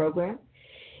marijuana program.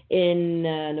 In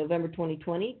November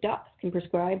 2020, docs can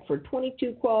prescribe for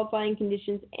 22 qualifying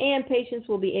conditions, and patients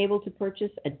will be able to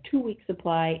purchase a 2-week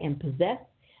supply and possess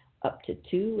up to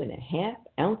 2.5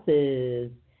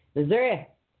 ounces. Missouri,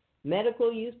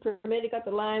 medical use permitted, got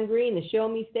the lime green. The Show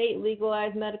Me State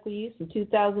legalized medical use in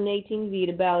 2018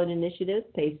 via ballot initiatives.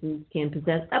 Patients can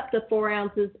possess up to 4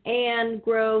 ounces and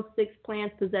grow 6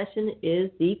 plants. Possession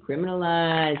is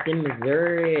decriminalized in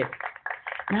Missouri.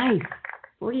 Nice.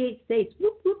 48 states.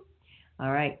 Whoop, whoop.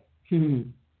 All right.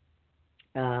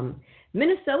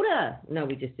 Minnesota. No,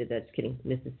 we just did that. Just kidding.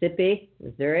 Mississippi,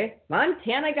 Missouri.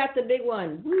 Montana got the big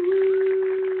one.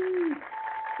 Woo-hoo.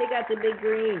 They got the big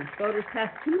green. Voters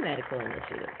passed 2 medical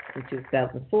initiatives in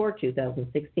 2004,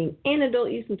 2016, and adult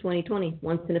use in 2020.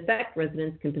 Once in effect,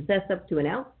 residents can possess up to 1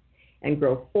 ounce and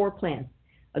grow 4 plants.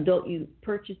 Adult use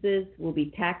purchases will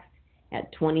be taxed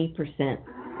at 20%.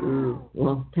 Ooh,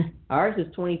 well, ours is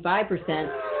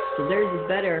 25%, so theirs is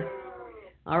better.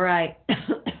 All right.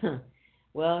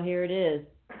 Well, here it is.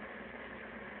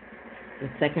 The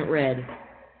second red,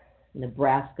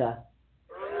 Nebraska.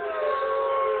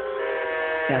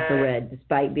 Got the red,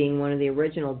 despite being one of the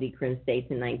original decrim states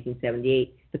in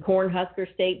 1978. The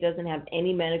Cornhusker State doesn't have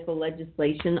any medical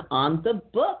legislation on the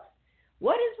books.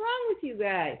 What is wrong with you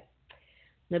guys?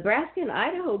 Nebraska and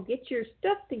Idaho, get your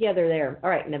stuff together there. All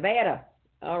right, Nevada.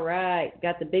 All right,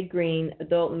 got the big green,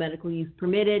 adult and medical use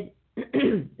permitted.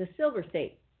 The Silver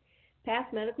State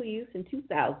passed medical use in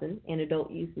 2000 and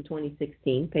adult use in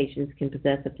 2016. Patients can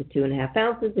possess up to 2.5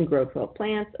 ounces and grow 12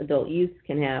 plants. Adult users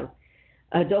can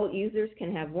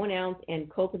have 1 ounce and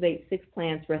cultivate 6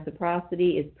 plants.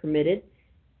 Reciprocity is permitted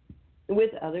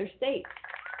with other states.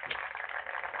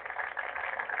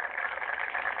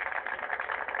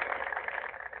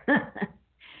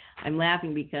 I'm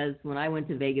laughing because when I went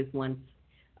to Vegas once,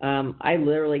 I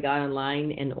literally got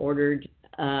online and ordered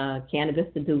cannabis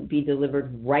to be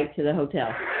delivered right to the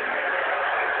hotel.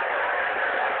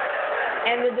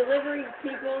 And the delivery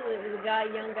people, the guy,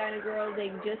 young guy and a girl, they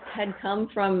just had come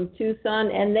from Tucson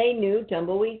and they knew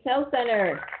Tumbleweeds Health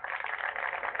Center.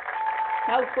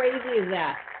 How crazy is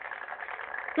that?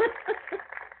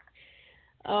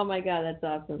 Oh my God, that's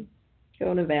awesome.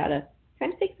 Go Nevada.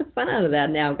 Kind of takes the fun out of that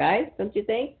now, guys, don't you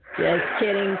think? Just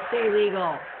kidding. Stay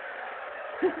legal.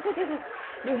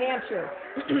 New Hampshire.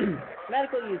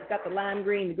 Medical use got the lime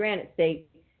green. The Granite State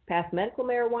passed medical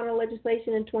marijuana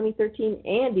legislation in 2013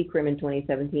 and decrim in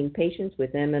 2017. Patients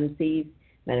with MMCs,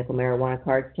 medical marijuana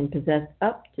cards, can possess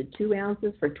up to 2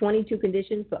 ounces for 22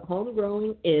 conditions, but home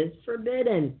growing is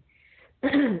forbidden.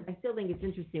 I still think it's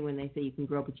interesting when they say you can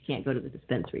grow, but you can't go to the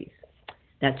dispensaries.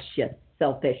 That's just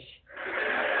selfish.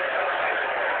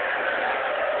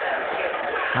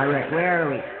 All right, where are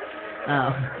we?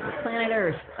 Oh, planet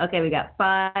Earth. Okay, we got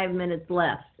 5 minutes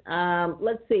left.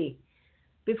 Let's see.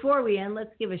 Before we end, let's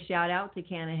give a shout out to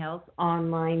Canna Health's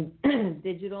online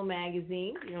digital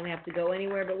magazine. You don't have to go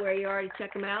anywhere but where you are to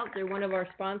check them out. They're one of our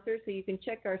sponsors, so you can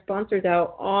check our sponsors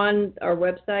out on our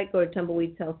website. Go to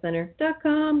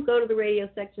tumbleweedshealthcenter.com, go to the radio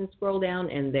section, scroll down,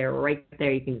 and they're right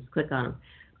there. You can just click on them.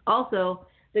 Also,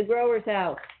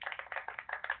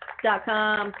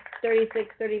 thegrowershouse.com,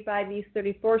 3635 East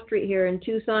 34th Street here in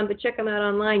Tucson. But check them out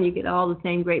online. You get all the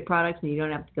same great products, and you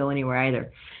don't have to go anywhere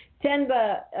either. 10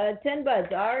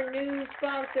 Buds, our new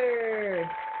sponsor.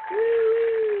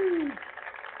 Woo!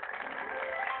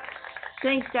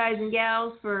 Thanks, guys and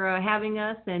gals, for having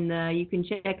us. And you can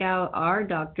check out our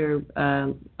doctor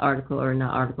article, or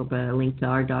not article, but a link to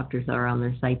our doctors are on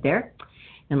their site there.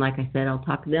 And like I said, I'll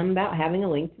talk to them about having a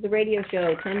link to the radio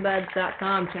show,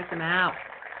 10buds.com. Check them out.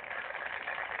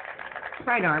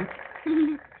 Right arm.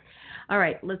 All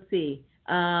right, let's see.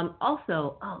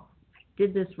 Also,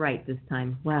 did this right this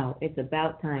time. Wow, it's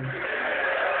about time.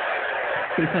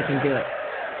 See if I can do it.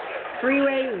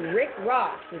 Freeway Rick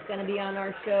Ross is going to be on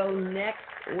our show next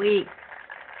week.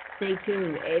 Stay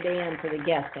tuned, 8 a.m. for the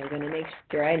guest. I'm going to make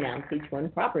sure I announce each one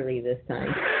properly this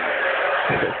time.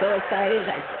 I get so excited,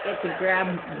 I forget to grab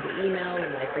the email,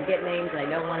 and I forget names. I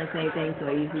don't want to say things, so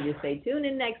I usually just say, tune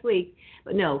in next week.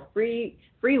 But no,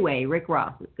 Freeway Rick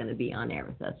Ross is going to be on air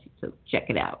with us, so check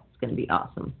it out. It's going to be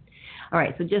awesome. All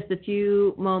right, so just a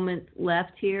few moments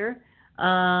left here.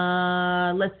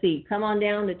 Let's see. Come on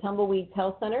down to Tumbleweeds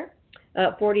Health Center,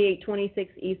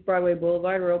 4826 East Broadway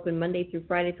Boulevard. We're open Monday through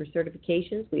Friday for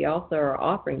certifications. We also are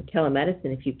offering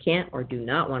telemedicine if you can't or do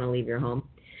not want to leave your home.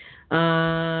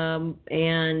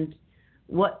 And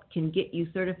what can get you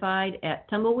certified at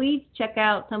Tumbleweeds? Check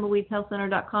out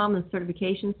tumbleweedshealthcenter.com, the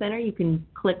certification center. You can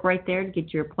click right there to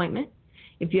get your appointment.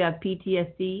 If you have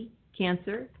PTSD,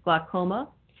 cancer, glaucoma,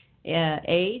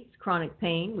 AIDS, chronic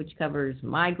pain, which covers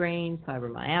migraines,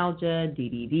 fibromyalgia,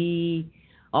 DDD,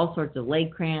 all sorts of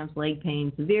leg cramps, leg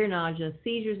pain, severe nausea,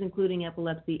 seizures including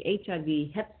epilepsy,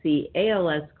 HIV, Hep C,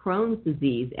 ALS, Crohn's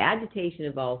disease, agitation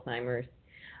of Alzheimer's,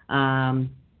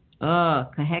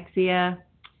 cachexia,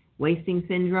 wasting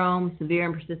syndrome, severe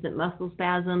and persistent muscle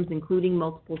spasms, including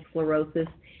multiple sclerosis.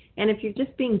 And if you're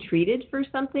just being treated for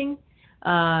something,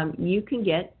 you can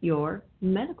get your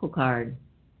medical card.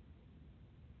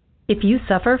 If you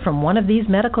suffer from one of these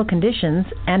medical conditions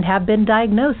and have been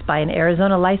diagnosed by an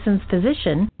Arizona licensed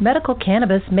physician, medical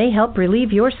cannabis may help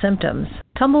relieve your symptoms.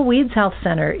 Tumbleweeds Health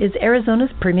Center is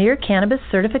Arizona's premier cannabis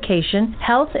certification,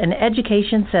 health, and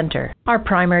education center. Our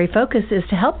primary focus is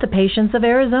to help the patients of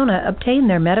Arizona obtain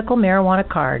their medical marijuana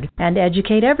card and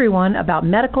educate everyone about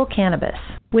medical cannabis.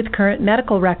 With current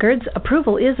medical records,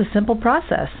 approval is a simple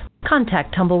process.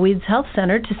 Contact Tumbleweeds Health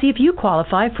Center to see if you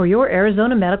qualify for your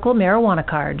Arizona medical marijuana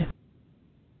card.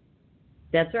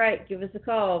 That's right. Give us a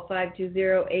call,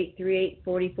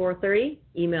 520-838-4430.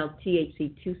 Email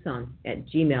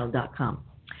thctucson@gmail.com.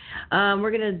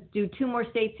 We're going to do two more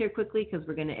states here quickly because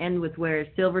we're going to end with where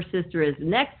Silver Sister is.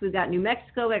 Next, we've got New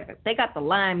Mexico. They got the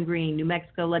lime green. New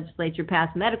Mexico legislature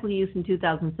passed medical use in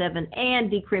 2007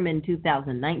 and decrim in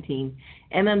 2019.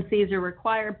 MMCs are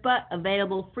required but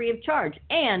available free of charge.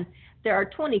 And there are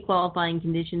 20 qualifying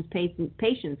conditions.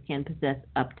 Patients can possess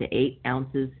up to 8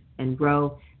 ounces and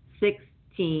grow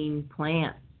 16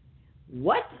 plants.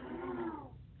 What?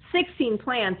 16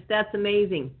 plants. That's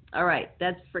amazing. All right.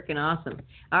 That's freaking awesome.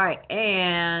 All right.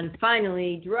 And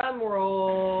finally, drum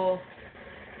roll.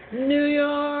 New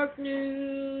York,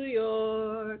 New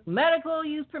York. Medical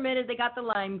use permitted. They got the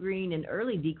lime green in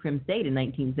early decrim state in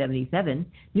 1977.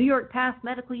 New York passed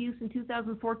medical use in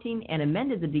 2014 and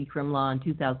amended the decrim law in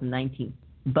 2019,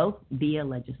 both via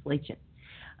legislation.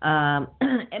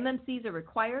 MMCs are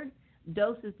required.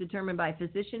 Dose is determined by a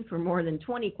physician for more than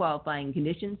 20 qualifying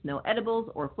conditions. No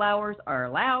edibles or flowers are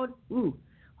allowed.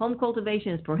 Home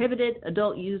cultivation is prohibited.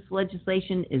 Adult use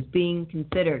legislation is being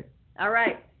considered. All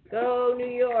right. Go New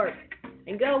York.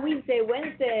 And go Weedsday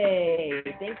Wednesday.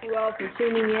 Thank you all for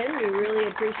tuning in. We really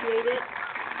appreciate it.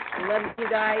 We love you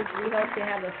guys. We hope to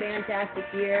have a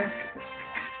fantastic year.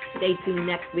 Stay tuned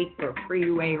next week for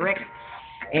Freeway Rick.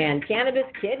 And Cannabis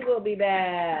Kid will be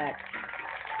back.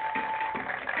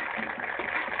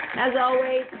 As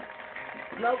always,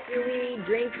 smoke your weed,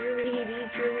 drink your weed,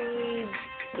 eat your weed,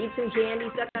 eat some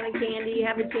candy, suck on a candy,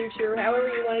 have a tincture, however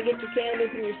you want to get your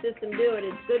cannabis in your system, do it.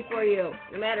 It's good for you,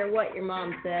 no matter what your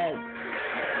mom says.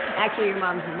 Actually, your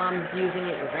mom's using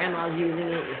it, your grandma's using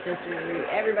it, your sisters,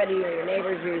 everybody, your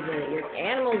neighbors are using it, your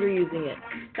animals are using it.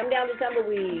 Come down to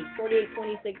Tumbleweed,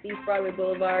 4826 East Broadway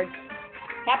Boulevard.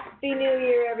 Happy New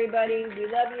Year, everybody. We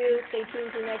love you. Stay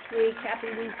tuned for next week. Happy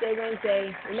Weedsday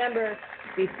Wednesday. Remember,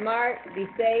 be smart, be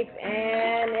safe,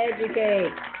 and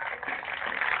educate.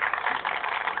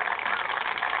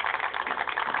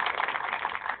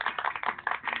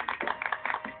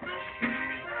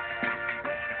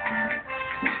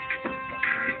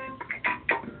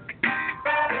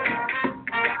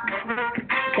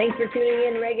 Thanks for tuning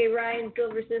in, Reggae Ryan,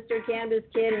 Silver Sister, Cannabis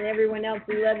Kid, and everyone else.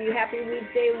 We love you. Happy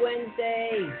Weedsday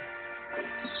Wednesday.